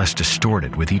became less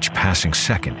distorted with each passing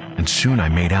second, and soon I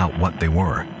made out what they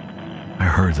were. I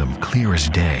heard them clear as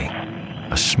day,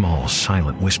 a small,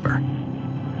 silent whisper.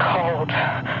 Cold.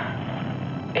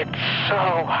 It's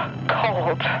so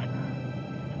cold.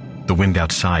 The wind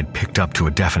outside picked up to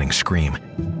a deafening scream.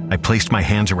 I placed my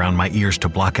hands around my ears to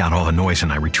block out all the noise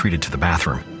and I retreated to the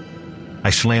bathroom.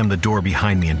 I slammed the door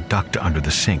behind me and ducked under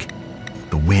the sink.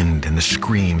 The wind and the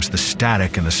screams, the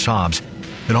static and the sobs,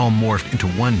 it all morphed into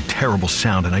one terrible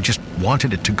sound and I just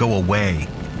wanted it to go away.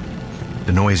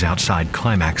 The noise outside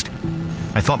climaxed.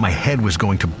 I thought my head was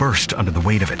going to burst under the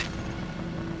weight of it.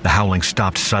 The howling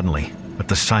stopped suddenly, but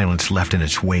the silence left in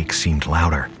its wake seemed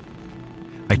louder.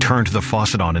 I turned the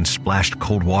faucet on and splashed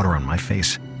cold water on my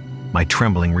face. My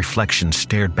trembling reflection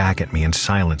stared back at me in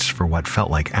silence for what felt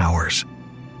like hours.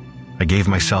 I gave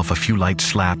myself a few light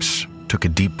slaps, took a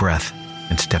deep breath,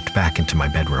 and stepped back into my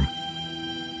bedroom.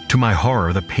 To my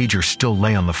horror, the pager still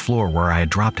lay on the floor where I had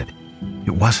dropped it.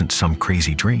 It wasn't some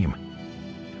crazy dream.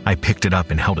 I picked it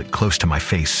up and held it close to my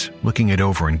face, looking it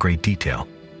over in great detail.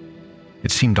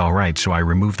 It seemed all right, so I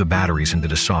removed the batteries and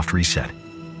did a soft reset.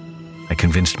 I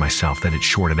convinced myself that it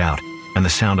shorted out, and the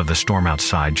sound of the storm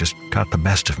outside just got the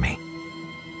best of me.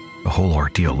 The whole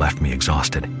ordeal left me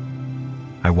exhausted.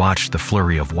 I watched the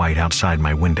flurry of white outside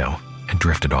my window and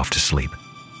drifted off to sleep.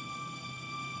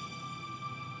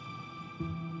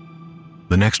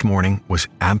 The next morning was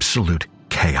absolute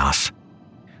chaos.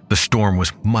 The storm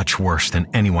was much worse than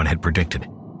anyone had predicted.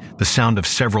 The sound of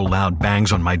several loud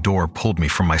bangs on my door pulled me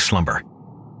from my slumber.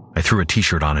 I threw a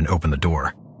t-shirt on and opened the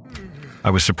door. I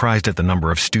was surprised at the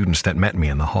number of students that met me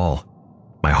in the hall.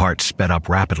 My heart sped up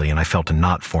rapidly and I felt a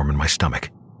knot form in my stomach.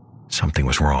 Something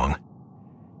was wrong.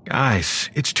 "Guys,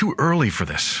 it's too early for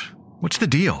this. What's the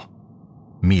deal?"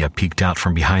 Mia peeked out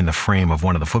from behind the frame of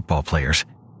one of the football players.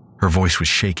 Her voice was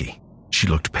shaky. She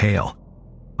looked pale.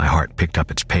 My heart picked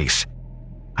up its pace.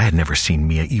 I had never seen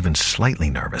Mia even slightly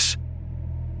nervous.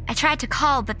 I tried to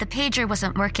call, but the pager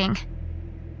wasn't working.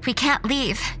 We can't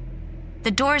leave.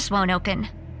 The doors won't open.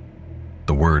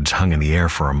 The words hung in the air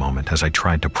for a moment as I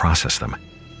tried to process them.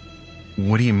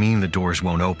 "What do you mean the doors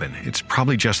won't open? It's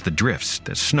probably just the drifts.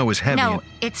 The snow is heavy." No,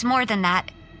 it's more than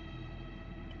that.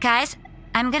 Guys,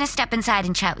 I'm gonna step inside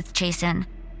and chat with Jason.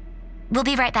 We'll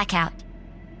be right back out.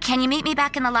 Can you meet me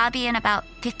back in the lobby in about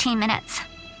 15 minutes?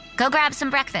 Go grab some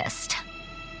breakfast.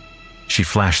 She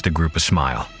flashed the group a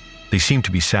smile. They seemed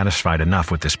to be satisfied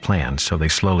enough with this plan, so they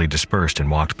slowly dispersed and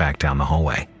walked back down the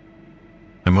hallway.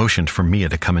 I motioned for Mia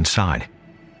to come inside.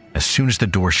 As soon as the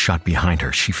door shut behind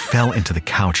her, she fell into the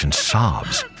couch in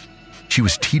sobs. She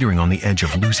was teetering on the edge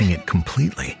of losing it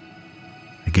completely.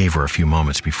 I gave her a few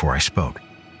moments before I spoke.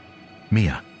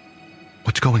 "Mia,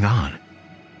 what's going on?"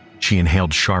 She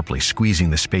inhaled sharply, squeezing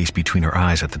the space between her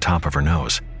eyes at the top of her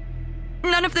nose.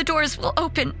 None of the doors will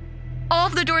open. All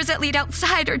of the doors that lead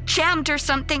outside are jammed or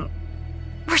something.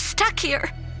 We're stuck here.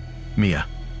 "Mia,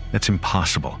 that's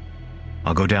impossible.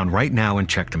 I'll go down right now and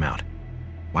check them out.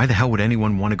 Why the hell would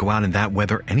anyone want to go out in that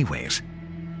weather anyways?"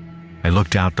 I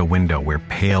looked out the window where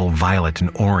pale violet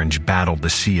and orange battled the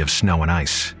sea of snow and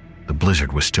ice. The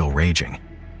blizzard was still raging.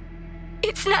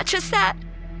 It's not just that.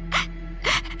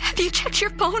 Have you checked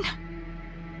your phone?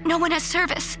 No one has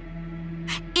service.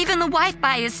 Even the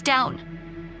Wi-Fi is down.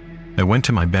 I went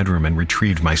to my bedroom and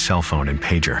retrieved my cell phone and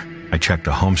pager. I checked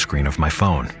the home screen of my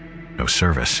phone. No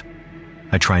service.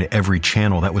 I tried every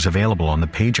channel that was available on the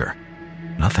pager.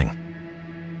 Nothing.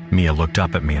 Mia looked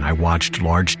up at me and I watched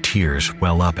large tears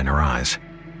well up in her eyes.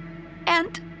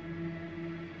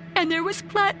 And there was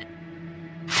blood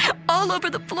all over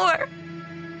the floor.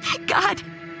 God,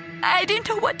 I didn't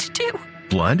know what to do.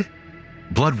 Blood?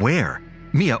 Blood where?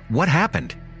 Mia, what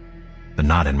happened? The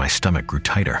knot in my stomach grew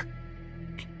tighter.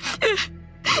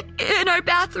 In our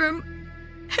bathroom.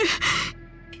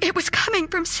 It was coming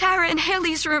from Sarah and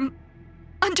Haley's room,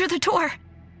 under the door.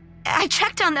 I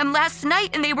checked on them last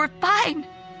night and they were fine.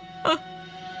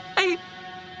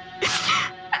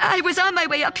 I was on my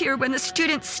way up here when the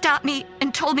students stopped me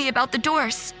and told me about the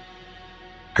doors.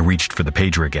 I reached for the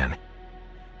pager again.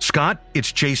 "Scott,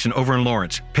 it's Jason over in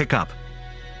Lawrence. Pick up."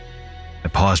 I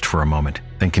paused for a moment,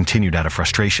 then continued out of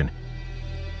frustration.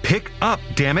 "Pick up,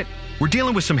 damn it! We're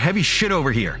dealing with some heavy shit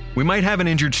over here. We might have an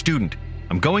injured student.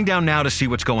 I'm going down now to see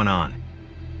what's going on."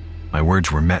 My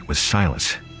words were met with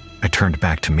silence. I turned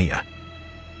back to Mia.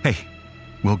 "Hey,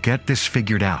 we'll get this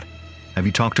figured out. Have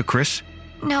you talked to Chris?"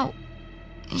 No.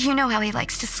 You know how he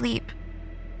likes to sleep.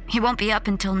 He won't be up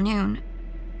until noon.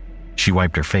 She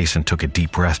wiped her face and took a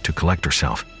deep breath to collect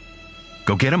herself.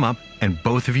 "Go get him up, and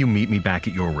both of you meet me back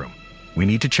at your room. We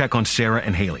need to check on Sarah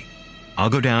and Haley. I'll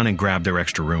go down and grab their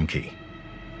extra room key."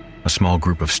 A small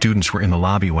group of students were in the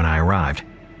lobby when I arrived.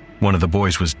 One of the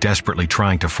boys was desperately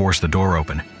trying to force the door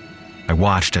open. I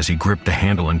watched as he gripped the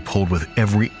handle and pulled with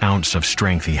every ounce of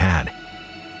strength he had.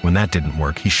 When that didn't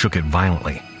work, he shook it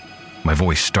violently. My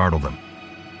voice startled them.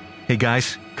 "Hey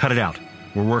guys, cut it out.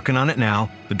 We're working on it now.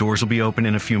 The doors will be open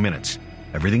in a few minutes.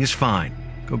 Everything is fine.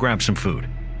 Go grab some food."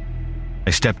 I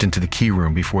stepped into the key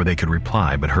room before they could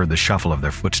reply, but heard the shuffle of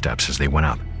their footsteps as they went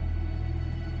up.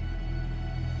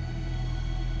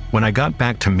 When I got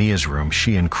back to Mia's room,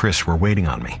 she and Chris were waiting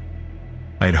on me.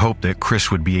 I had hoped that Chris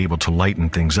would be able to lighten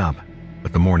things up,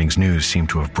 but the morning's news seemed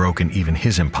to have broken even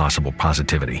his impossible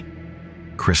positivity.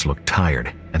 Chris looked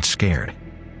tired and scared.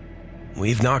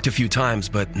 "We've knocked a few times,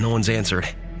 but no one's answered.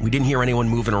 We didn't hear anyone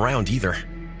moving around either."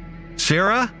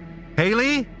 "Sarah?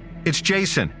 Haley? It's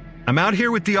Jason. I'm out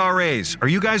here with the RAs. Are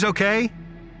you guys okay?"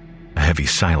 A heavy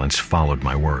silence followed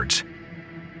my words.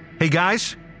 "Hey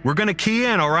guys, we're gonna key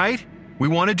in, all right? We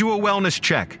want to do a wellness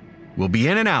check. We'll be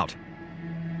in and out."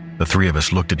 The three of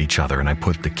us looked at each other and I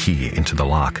put the key into the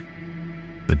lock.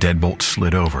 The deadbolt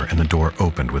slid over and the door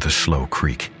opened with a slow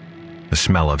creak. The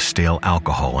smell of stale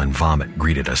alcohol and vomit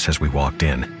greeted us as we walked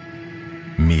in.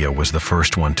 Mia was the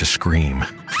first one to scream,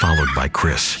 followed by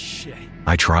Chris.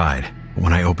 I tried, but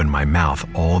when I opened my mouth,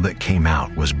 all that came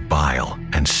out was bile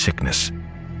and sickness.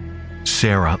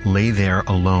 Sarah lay there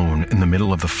alone in the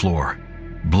middle of the floor.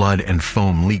 Blood and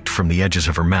foam leaked from the edges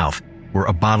of her mouth, where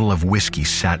a bottle of whiskey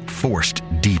sat forced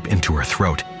deep into her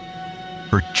throat.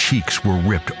 Her cheeks were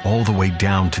ripped all the way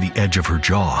down to the edge of her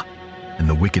jaw, and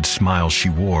the wicked smile she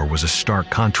wore was a stark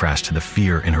contrast to the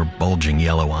fear in her bulging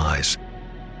yellow eyes.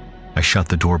 I shut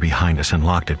the door behind us and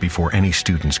locked it before any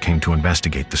students came to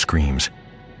investigate the screams.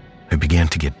 I began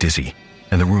to get dizzy,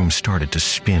 and the room started to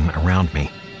spin around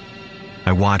me.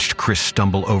 I watched Chris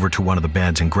stumble over to one of the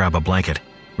beds and grab a blanket,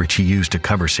 which he used to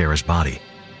cover Sarah's body.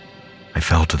 I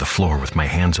fell to the floor with my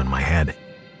hands on my head.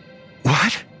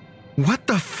 What? What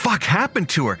the fuck happened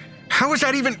to her? How is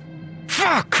that even...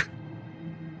 Fuck!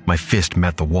 My fist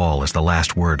met the wall as the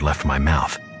last word left my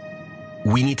mouth.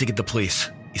 We need to get the police.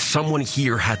 Someone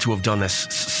here had to have done this.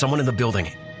 Someone in the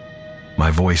building.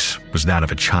 My voice was that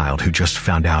of a child who just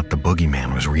found out the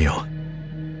boogeyman was real.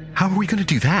 How are we going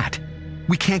to do that?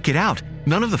 We can't get out.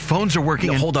 None of the phones are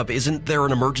working. No, hold up. Isn't there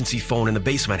an emergency phone in the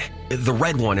basement? The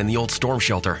red one in the old storm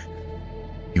shelter.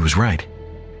 He was right.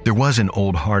 There was an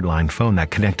old hardline phone that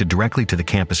connected directly to the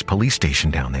campus police station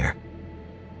down there.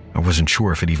 I wasn't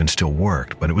sure if it even still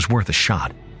worked, but it was worth a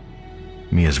shot.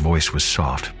 Mia's voice was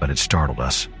soft, but it startled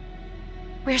us.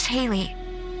 Where's Haley?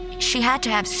 She had to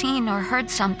have seen or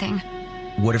heard something.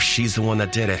 What if she's the one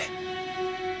that did it?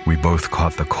 We both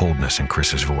caught the coldness in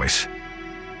Chris's voice.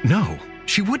 No,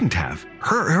 she wouldn't have.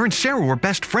 Her and Sarah were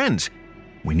best friends.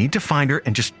 We need to find her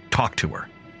and just talk to her.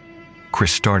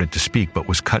 Chris started to speak but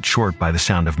was cut short by the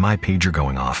sound of my pager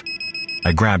going off.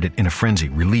 I grabbed it in a frenzy,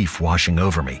 relief washing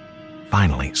over me.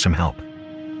 Finally, some help.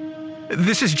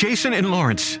 This is Jason and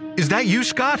Lawrence. Is that you,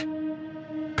 Scott?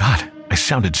 God, I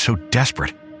sounded so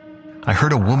desperate. I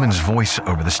heard a woman's voice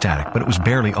over the static, but it was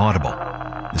barely audible.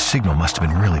 The signal must have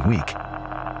been really weak.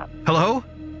 Hello?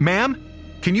 Ma'am?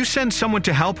 Can you send someone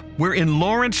to help? We're in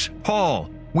Lawrence Hall.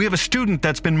 We have a student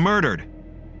that's been murdered.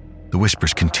 The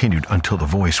whispers continued until the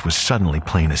voice was suddenly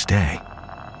plain as day.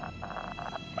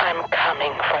 I'm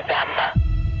coming for them.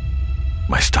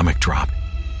 My stomach dropped.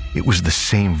 It was the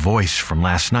same voice from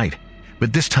last night,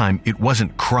 but this time it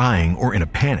wasn't crying or in a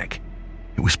panic.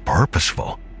 It was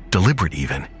purposeful, deliberate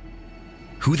even.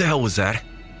 Who the hell was that?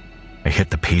 I hit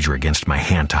the pager against my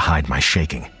hand to hide my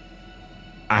shaking.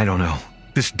 I don't know.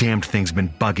 This damned thing's been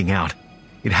bugging out.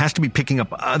 It has to be picking up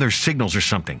other signals or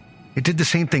something. It did the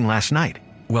same thing last night.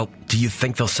 Well, do you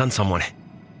think they'll send someone?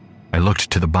 I looked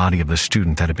to the body of the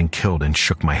student that had been killed and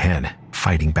shook my head,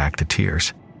 fighting back the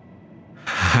tears.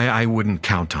 I wouldn't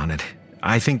count on it.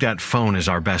 I think that phone is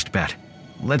our best bet.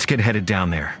 Let's get headed down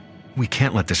there. We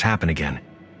can't let this happen again.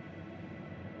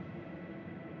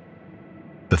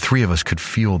 The three of us could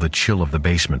feel the chill of the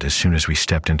basement as soon as we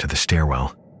stepped into the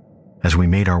stairwell. As we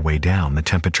made our way down, the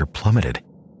temperature plummeted.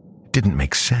 It didn't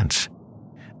make sense.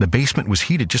 The basement was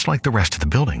heated just like the rest of the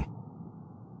building.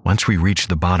 Once we reached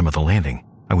the bottom of the landing,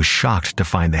 I was shocked to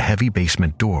find the heavy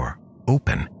basement door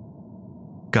open.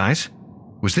 Guys,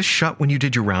 was this shut when you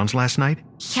did your rounds last night?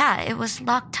 Yeah, it was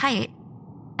locked tight.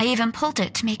 I even pulled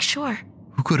it to make sure.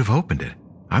 Who could have opened it?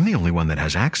 I'm the only one that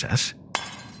has access.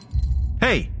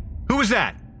 Hey, who was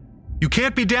that? You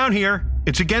can't be down here.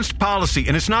 It's against policy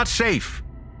and it's not safe.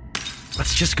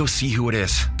 Let's just go see who it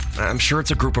is. I'm sure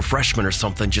it's a group of freshmen or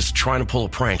something just trying to pull a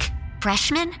prank.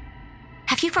 Freshmen?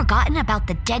 Have you forgotten about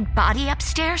the dead body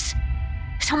upstairs?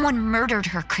 Someone murdered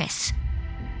her, Chris.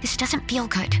 This doesn't feel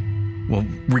good. Well,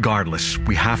 regardless,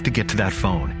 we have to get to that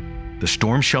phone. The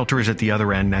storm shelter is at the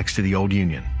other end next to the old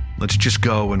Union. Let's just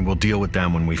go and we'll deal with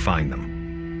them when we find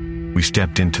them. We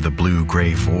stepped into the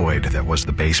blue-gray void that was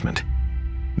the basement.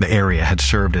 The area had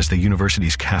served as the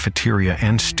university's cafeteria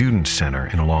and student center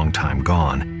in a long time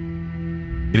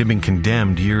gone. It had been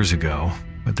condemned years ago,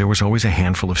 but there was always a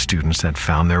handful of students that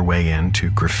found their way in to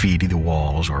graffiti the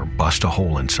walls or bust a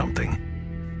hole in something.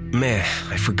 Man,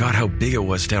 I forgot how big it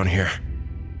was down here.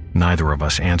 Neither of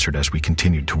us answered as we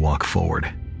continued to walk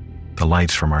forward, the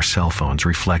lights from our cell phones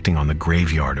reflecting on the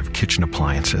graveyard of kitchen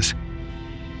appliances.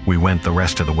 We went the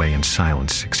rest of the way in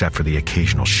silence, except for the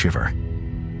occasional shiver.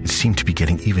 It seemed to be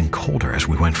getting even colder as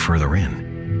we went further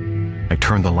in. I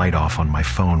turned the light off on my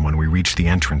phone when we reached the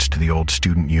entrance to the old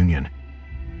student union.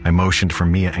 I motioned for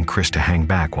Mia and Chris to hang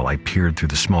back while I peered through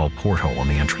the small porthole on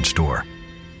the entrance door.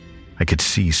 I could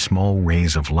see small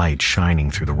rays of light shining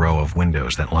through the row of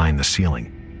windows that lined the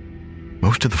ceiling.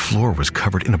 Most of the floor was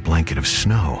covered in a blanket of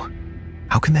snow.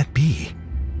 How can that be?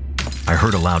 I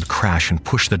heard a loud crash and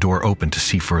pushed the door open to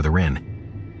see further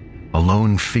in. A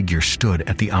lone figure stood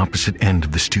at the opposite end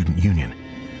of the student union.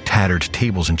 Tattered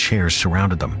tables and chairs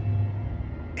surrounded them.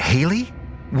 "Haley?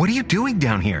 What are you doing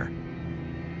down here?"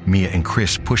 Mia and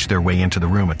Chris pushed their way into the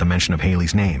room at the mention of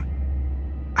Haley's name.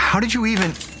 "How did you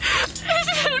even—" I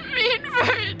didn't mean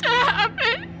for it to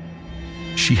happen.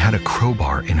 She had a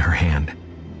crowbar in her hand.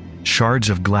 Shards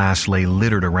of glass lay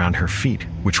littered around her feet,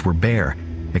 which were bare,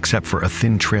 except for a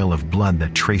thin trail of blood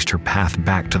that traced her path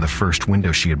back to the first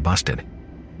window she had busted.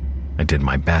 I did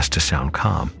my best to sound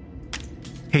calm.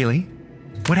 "Haley,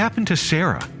 what happened to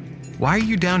Sarah? Why are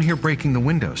you down here breaking the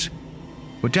windows?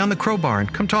 Put down the crowbar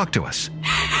and come talk to us."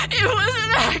 It was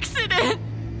an accident.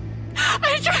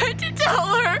 I tried to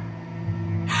tell her.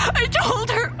 I told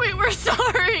her we were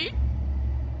sorry.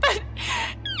 But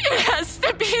it has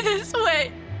to be this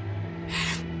way.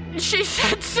 She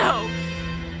said so.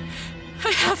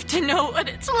 I have to know what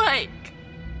it's like.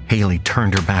 Haley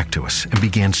turned her back to us and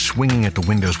began swinging at the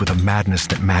windows with a madness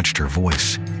that matched her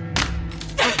voice.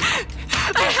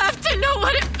 I have to know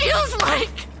what it feels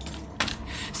like.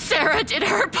 Sarah did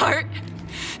her part.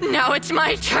 Now it's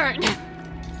my turn.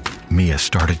 Mia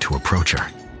started to approach her.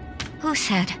 Who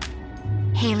said?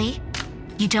 Haley,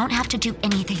 you don't have to do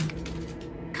anything.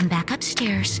 Come back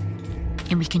upstairs,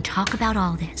 and we can talk about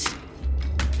all this.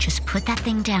 Just put that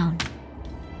thing down.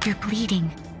 You're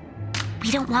bleeding.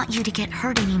 We don't want you to get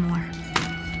hurt anymore.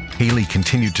 Haley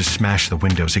continued to smash the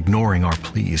windows, ignoring our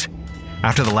pleas.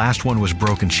 After the last one was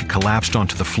broken, she collapsed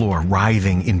onto the floor,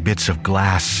 writhing in bits of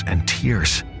glass and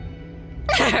tears.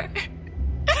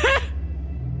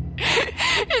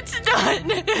 It's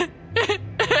done.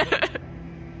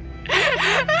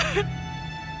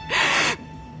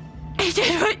 I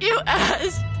did what you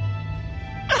asked.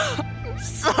 I'm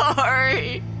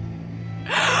sorry.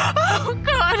 Oh,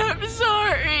 God, I'm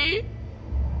sorry.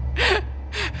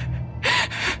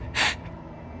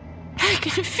 I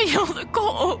can feel the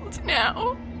cold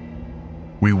now.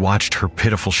 We watched her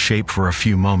pitiful shape for a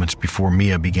few moments before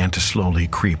Mia began to slowly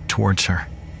creep towards her.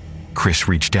 Chris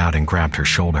reached out and grabbed her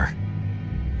shoulder.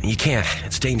 You can't.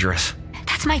 It's dangerous.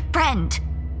 That's my friend.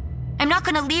 I'm not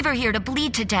going to leave her here to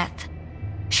bleed to death.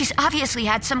 She's obviously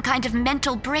had some kind of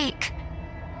mental break.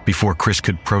 Before Chris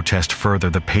could protest further,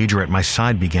 the pager at my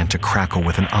side began to crackle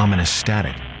with an ominous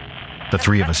static. The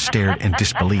three of us stared in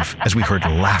disbelief as we heard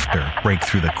laughter break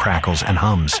through the crackles and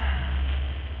hums.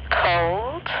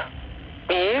 Cold?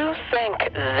 You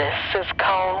think this is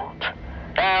cold?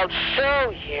 I'll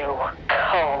show you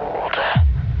cold.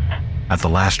 At the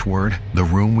last word, the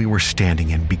room we were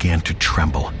standing in began to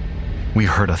tremble. We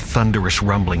heard a thunderous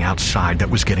rumbling outside that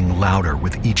was getting louder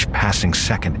with each passing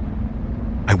second.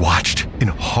 I watched in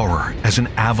horror as an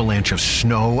avalanche of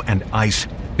snow and ice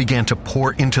began to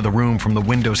pour into the room from the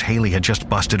windows Haley had just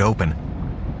busted open.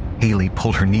 Haley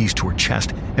pulled her knees to her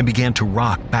chest and began to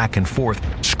rock back and forth,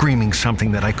 screaming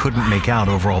something that I couldn't make out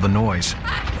over all the noise.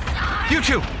 "You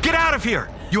two, get out of here!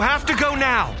 You have to go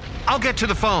now! I'll get to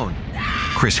the phone!"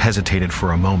 Chris hesitated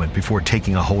for a moment before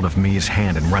taking a hold of Mia's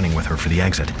hand and running with her for the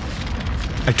exit.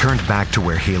 I turned back to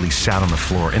where Haley sat on the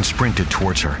floor and sprinted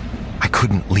towards her. I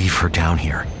couldn't leave her down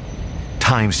here.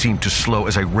 Time seemed to slow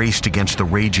as I raced against the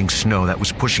raging snow that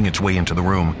was pushing its way into the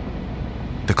room.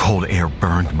 The cold air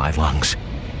burned my lungs.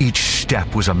 Each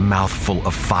step was a mouthful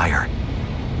of fire.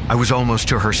 I was almost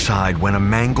to her side when a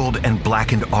mangled and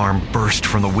blackened arm burst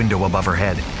from the window above her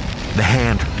head. The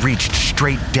hand reached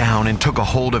straight down and took a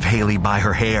hold of Haley by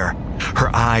her hair.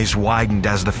 Her eyes widened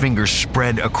as the fingers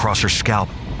spread across her scalp.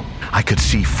 I could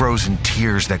see frozen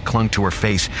tears that clung to her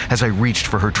face as I reached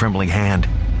for her trembling hand.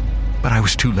 But I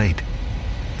was too late.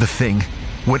 The thing,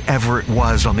 whatever it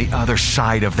was on the other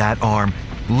side of that arm,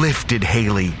 lifted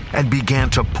Haley and began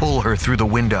to pull her through the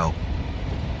window.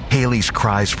 Haley's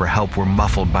cries for help were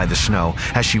muffled by the snow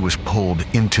as she was pulled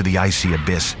into the icy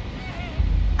abyss.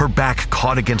 Her back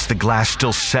caught against the glass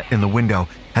still set in the window,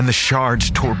 and the shards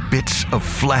tore bits of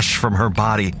flesh from her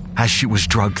body as she was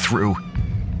dragged through.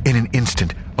 In an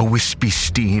instant, a wispy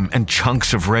steam and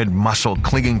chunks of red muscle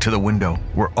clinging to the window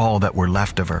were all that were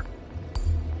left of her.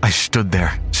 I stood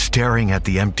there, staring at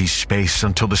the empty space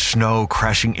until the snow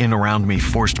crashing in around me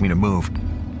forced me to move.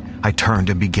 I turned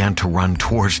and began to run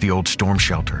towards the old storm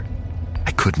shelter.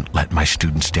 I couldn't let my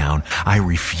students down. I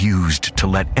refused to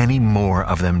let any more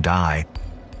of them die.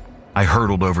 I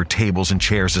hurtled over tables and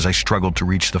chairs as I struggled to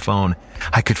reach the phone.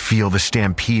 I could feel the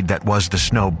stampede that was the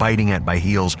snow biting at my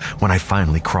heels when I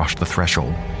finally crossed the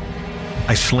threshold.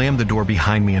 I slammed the door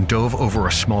behind me and dove over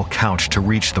a small couch to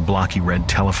reach the blocky red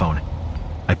telephone.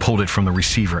 I pulled it from the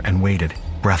receiver and waited,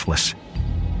 breathless.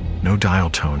 No dial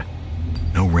tone,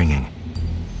 no ringing.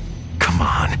 Come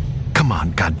Come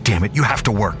on, goddammit, you have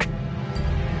to work.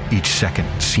 Each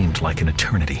second seemed like an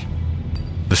eternity.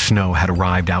 The snow had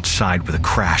arrived outside with a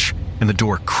crash, and the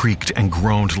door creaked and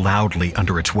groaned loudly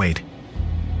under its weight.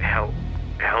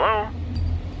 Hello?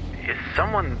 Is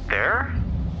someone there?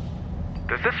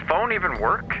 Does this phone even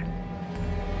work?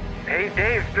 Hey,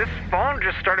 Dave, this phone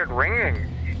just started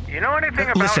ringing. You know anything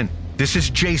about... Listen, this is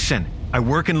Jason. I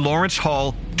work in Lawrence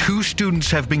Hall. 2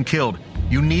 students have been killed.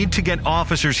 You need to get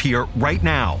officers here right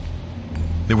now.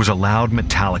 There was a loud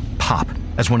metallic pop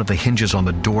as one of the hinges on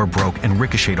the door broke and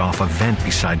ricocheted off a vent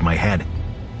beside my head.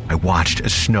 I watched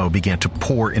as snow began to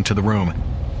pour into the room.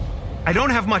 I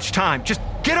don't have much time. Just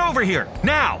get over here,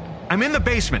 now! I'm in the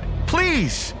basement.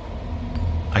 Please!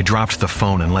 I dropped the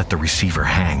phone and let the receiver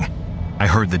hang. I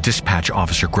heard the dispatch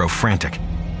officer grow frantic.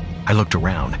 I looked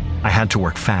around. I had to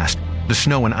work fast. The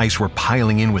snow and ice were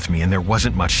piling in with me, and there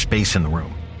wasn't much space in the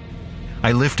room.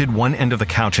 I lifted one end of the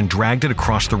couch and dragged it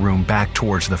across the room back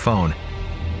towards the phone.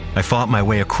 I fought my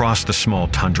way across the small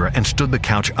tundra and stood the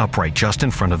couch upright just in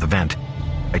front of the vent.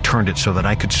 I turned it so that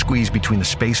I could squeeze between the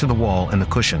space of the wall and the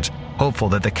cushions, hopeful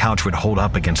that the couch would hold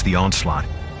up against the onslaught.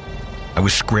 I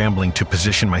was scrambling to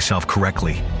position myself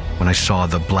correctly when I saw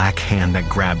the black hand that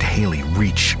grabbed Haley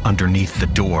reach underneath the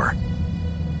door.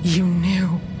 You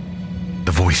knew.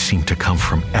 The voice seemed to come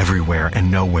from everywhere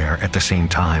and nowhere at the same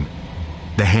time.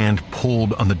 The hand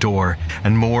pulled on the door,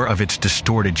 and more of its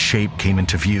distorted shape came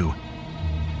into view.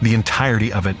 The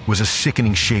entirety of it was a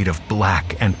sickening shade of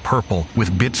black and purple,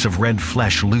 with bits of red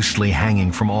flesh loosely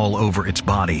hanging from all over its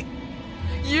body.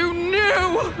 You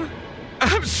knew!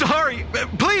 I'm sorry.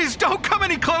 Please, don't come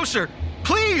any closer.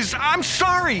 Please, I'm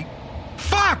sorry.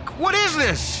 Fuck, what is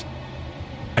this?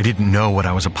 I didn't know what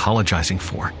I was apologizing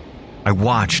for. I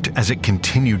watched as it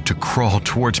continued to crawl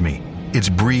towards me, its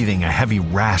breathing a heavy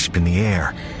rasp in the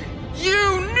air.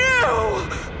 You knew!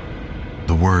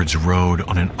 The words rode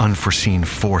on an unforeseen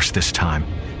force this time,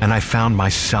 and I found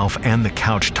myself and the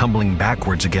couch tumbling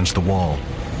backwards against the wall.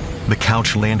 The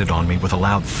couch landed on me with a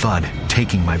loud thud,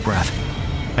 taking my breath.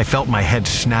 I felt my head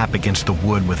snap against the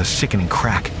wood with a sickening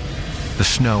crack. The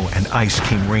snow and ice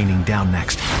came raining down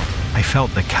next. I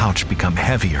felt the couch become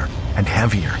heavier and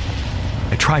heavier.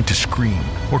 I tried to scream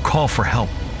or call for help,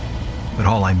 but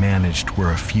all I managed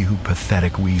were a few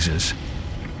pathetic wheezes.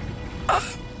 I'm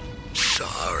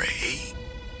sorry.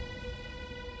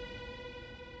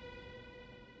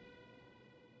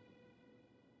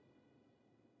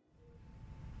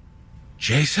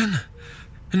 Jason?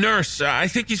 Nurse, I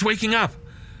think he's waking up.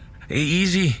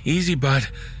 Easy, bud.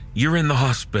 You're in the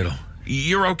hospital.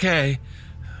 You're okay.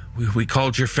 We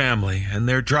called your family, and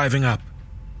they're driving up.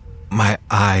 My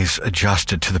eyes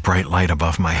adjusted to the bright light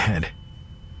above my head.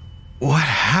 What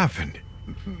happened?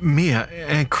 Mia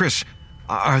and Chris,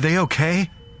 are they okay?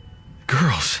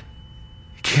 Girls,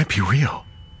 it can't be real.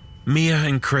 Mia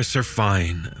and Chris are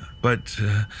fine, but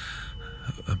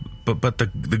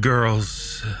the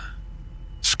girls...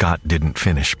 Scott didn't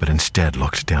finish, but instead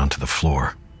looked down to the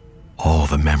floor. All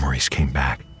the memories came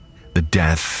back. The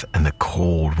death and the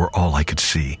cold were all I could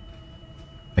see.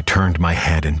 I turned my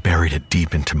head and buried it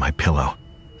deep into my pillow.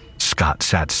 Scott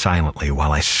sat silently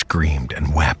while I screamed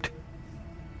and wept.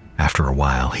 After a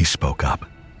while, he spoke up.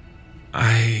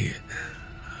 I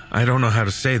don't know how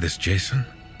to say this, Jason,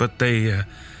 but they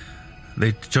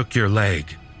took your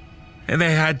leg. And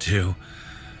they had to.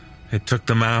 It took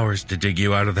them hours to dig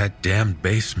you out of that damned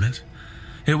basement.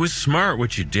 It was smart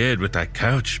what you did with that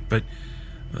couch, but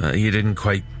you didn't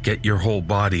quite get your whole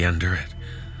body under it.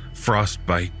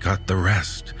 Frostbite got the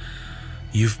rest.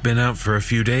 You've been out for a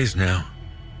few days now.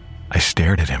 I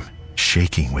stared at him,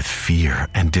 shaking with fear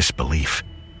and disbelief.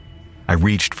 I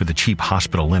reached for the cheap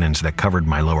hospital linens that covered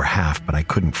my lower half, but I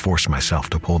couldn't force myself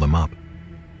to pull them up.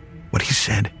 What he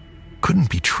said couldn't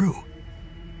be true.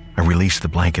 I released the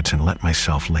blankets and let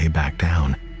myself lay back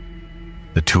down.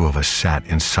 The two of us sat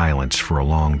in silence for a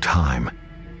long time,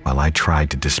 while I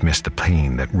tried to dismiss the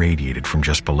pain that radiated from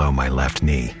just below my left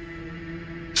knee.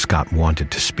 Scott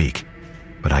wanted to speak,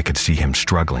 but I could see him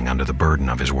struggling under the burden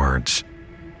of his words.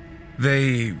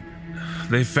 They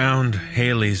found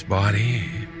Haley's body.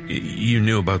 You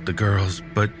knew about the girls,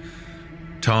 but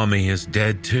Tommy is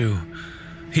dead too.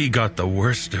 He got the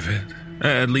worst of it.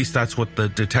 At least that's what the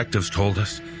detectives told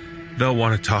us. They'll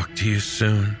want to talk to you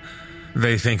soon.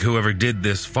 They think whoever did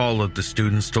this followed the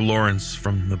students to Lawrence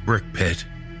from the brick pit.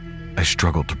 I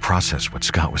struggled to process what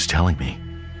Scott was telling me.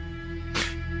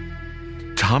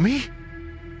 Tommy?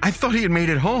 I thought he had made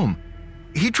it home.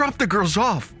 He dropped the girls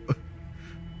off.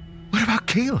 What about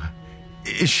Kayla?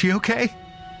 Is she okay?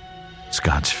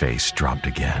 Scott's face dropped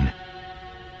again.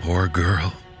 Poor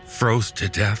girl. Froze to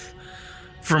death.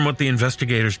 From what the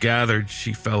investigators gathered,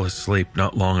 she fell asleep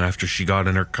not long after she got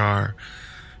in her car.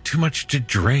 Too much to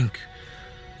drink.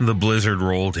 The blizzard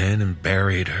rolled in and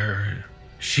buried her.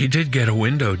 She did get a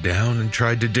window down and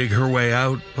tried to dig her way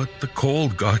out, but the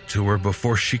cold got to her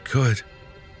before she could.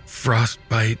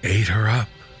 Frostbite ate her up.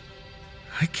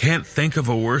 I can't think of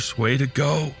a worse way to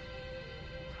go.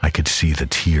 I could see the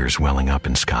tears welling up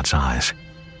in Scott's eyes.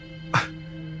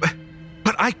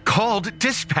 But I called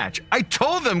dispatch. I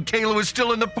told them Kayla was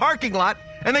still in the parking lot,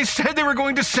 and they said they were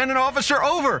going to send an officer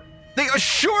over. They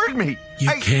assured me. You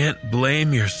can't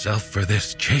blame yourself for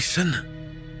this, Jason.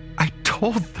 I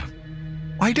told them.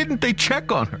 Why didn't they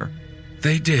check on her?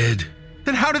 They did.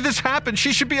 Then how did this happen?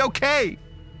 She should be okay.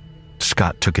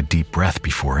 Scott took a deep breath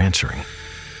before answering.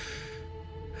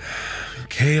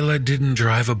 Kayla didn't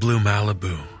drive a blue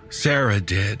Malibu. Sarah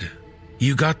did.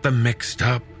 You got them mixed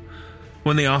up.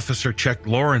 When the officer checked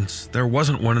Lawrence, there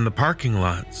wasn't one in the parking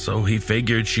lot, so he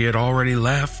figured she had already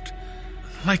left.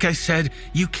 Like I said,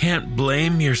 you can't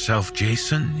blame yourself,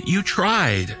 Jason. You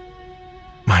tried.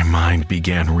 My mind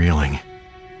began reeling.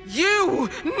 You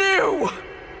knew!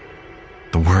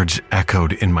 The words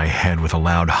echoed in my head with a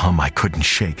loud hum I couldn't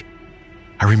shake.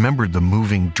 I remembered the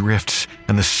moving drifts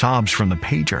and the sobs from the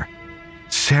pager.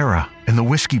 Sarah and the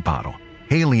whiskey bottle,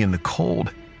 Haley in the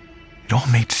cold. It all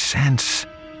made sense.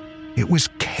 It was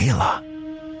Kayla.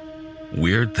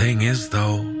 Weird thing is,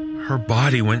 though, her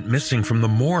body went missing from the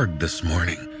morgue this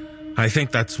morning. I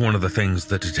think that's one of the things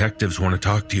the detectives want to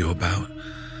talk to you about.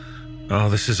 Oh,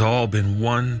 this has all been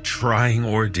one trying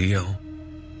ordeal.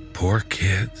 Poor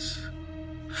kids.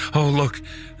 Oh, look,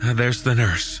 there's the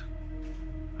nurse.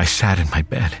 I sat in my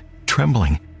bed,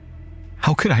 trembling.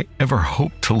 How could I ever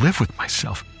hope to live with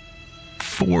myself?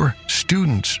 4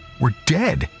 students were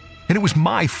dead, and it was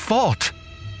my fault.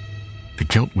 The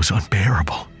guilt was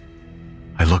unbearable.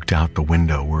 I looked out the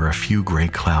window where a few gray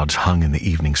clouds hung in the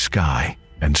evening sky,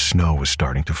 and snow was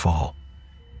starting to fall.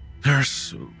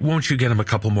 Nurse, won't you get him a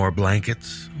couple more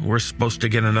blankets? We're supposed to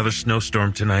get another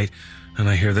snowstorm tonight, and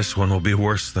I hear this one will be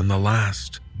worse than the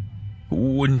last.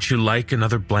 Wouldn't you like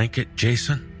another blanket,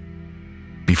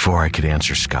 Jason? Before I could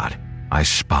answer Scott, I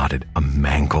spotted a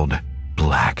mangled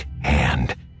black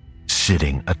hand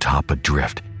sitting atop a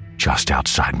drift just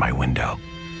outside my window.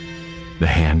 The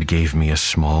hand gave me a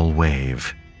small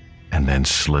wave and then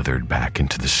slithered back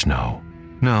into the snow.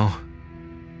 No,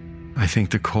 I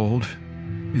think the cold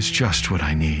is just what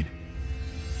I need.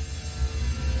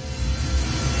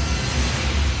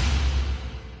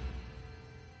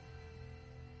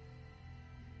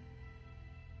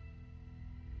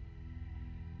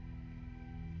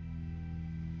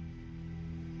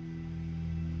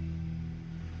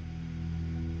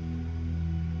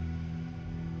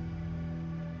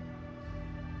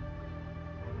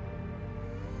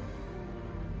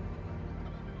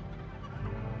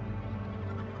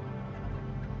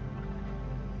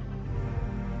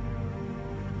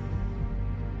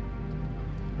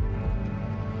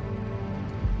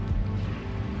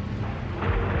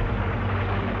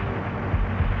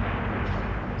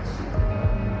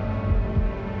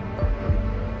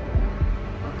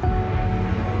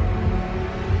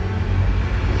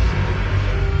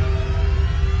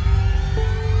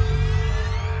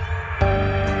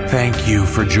 Thank you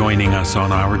for joining us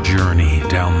on our journey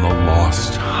down the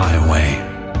Lost Highway.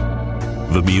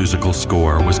 The musical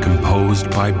score was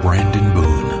composed by Brandon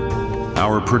Boone.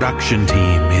 Our production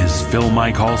team is Phil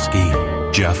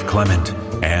Michalski, Jeff Clement,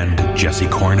 and Jesse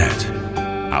Cornett.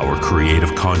 Our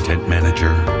creative content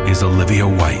manager is Olivia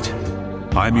White.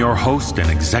 I'm your host and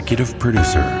executive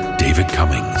producer, David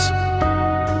Cummings.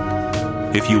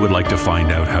 If you would like to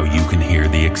find out how you can hear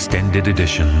the extended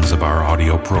editions of our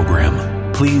audio program,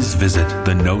 please visit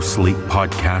the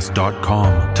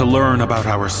NoSleepPodcast.com to learn about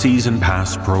our Season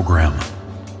Pass program.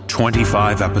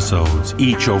 25 episodes,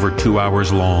 each over 2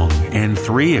 hours long, and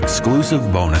 3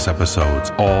 exclusive bonus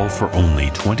episodes, all for only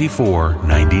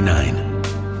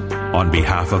 $24.99. On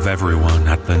behalf of everyone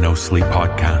at the No Sleep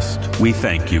Podcast, we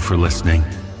thank you for listening.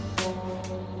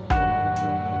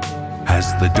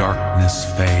 As the darkness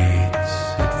fades,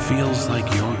 it feels like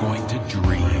you're going to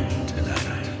dream tonight.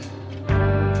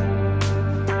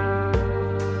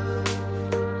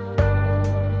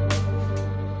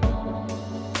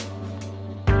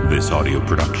 This audio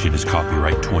production is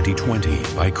copyright 2020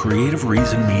 by Creative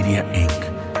Reason Media, Inc.,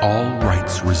 all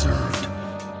rights reserved.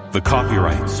 The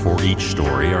copyrights for each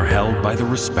story are held by the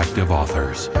respective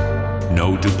authors.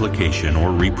 No duplication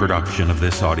or reproduction of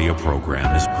this audio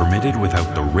program is permitted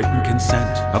without the written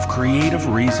consent of Creative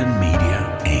Reason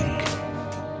Media, Inc.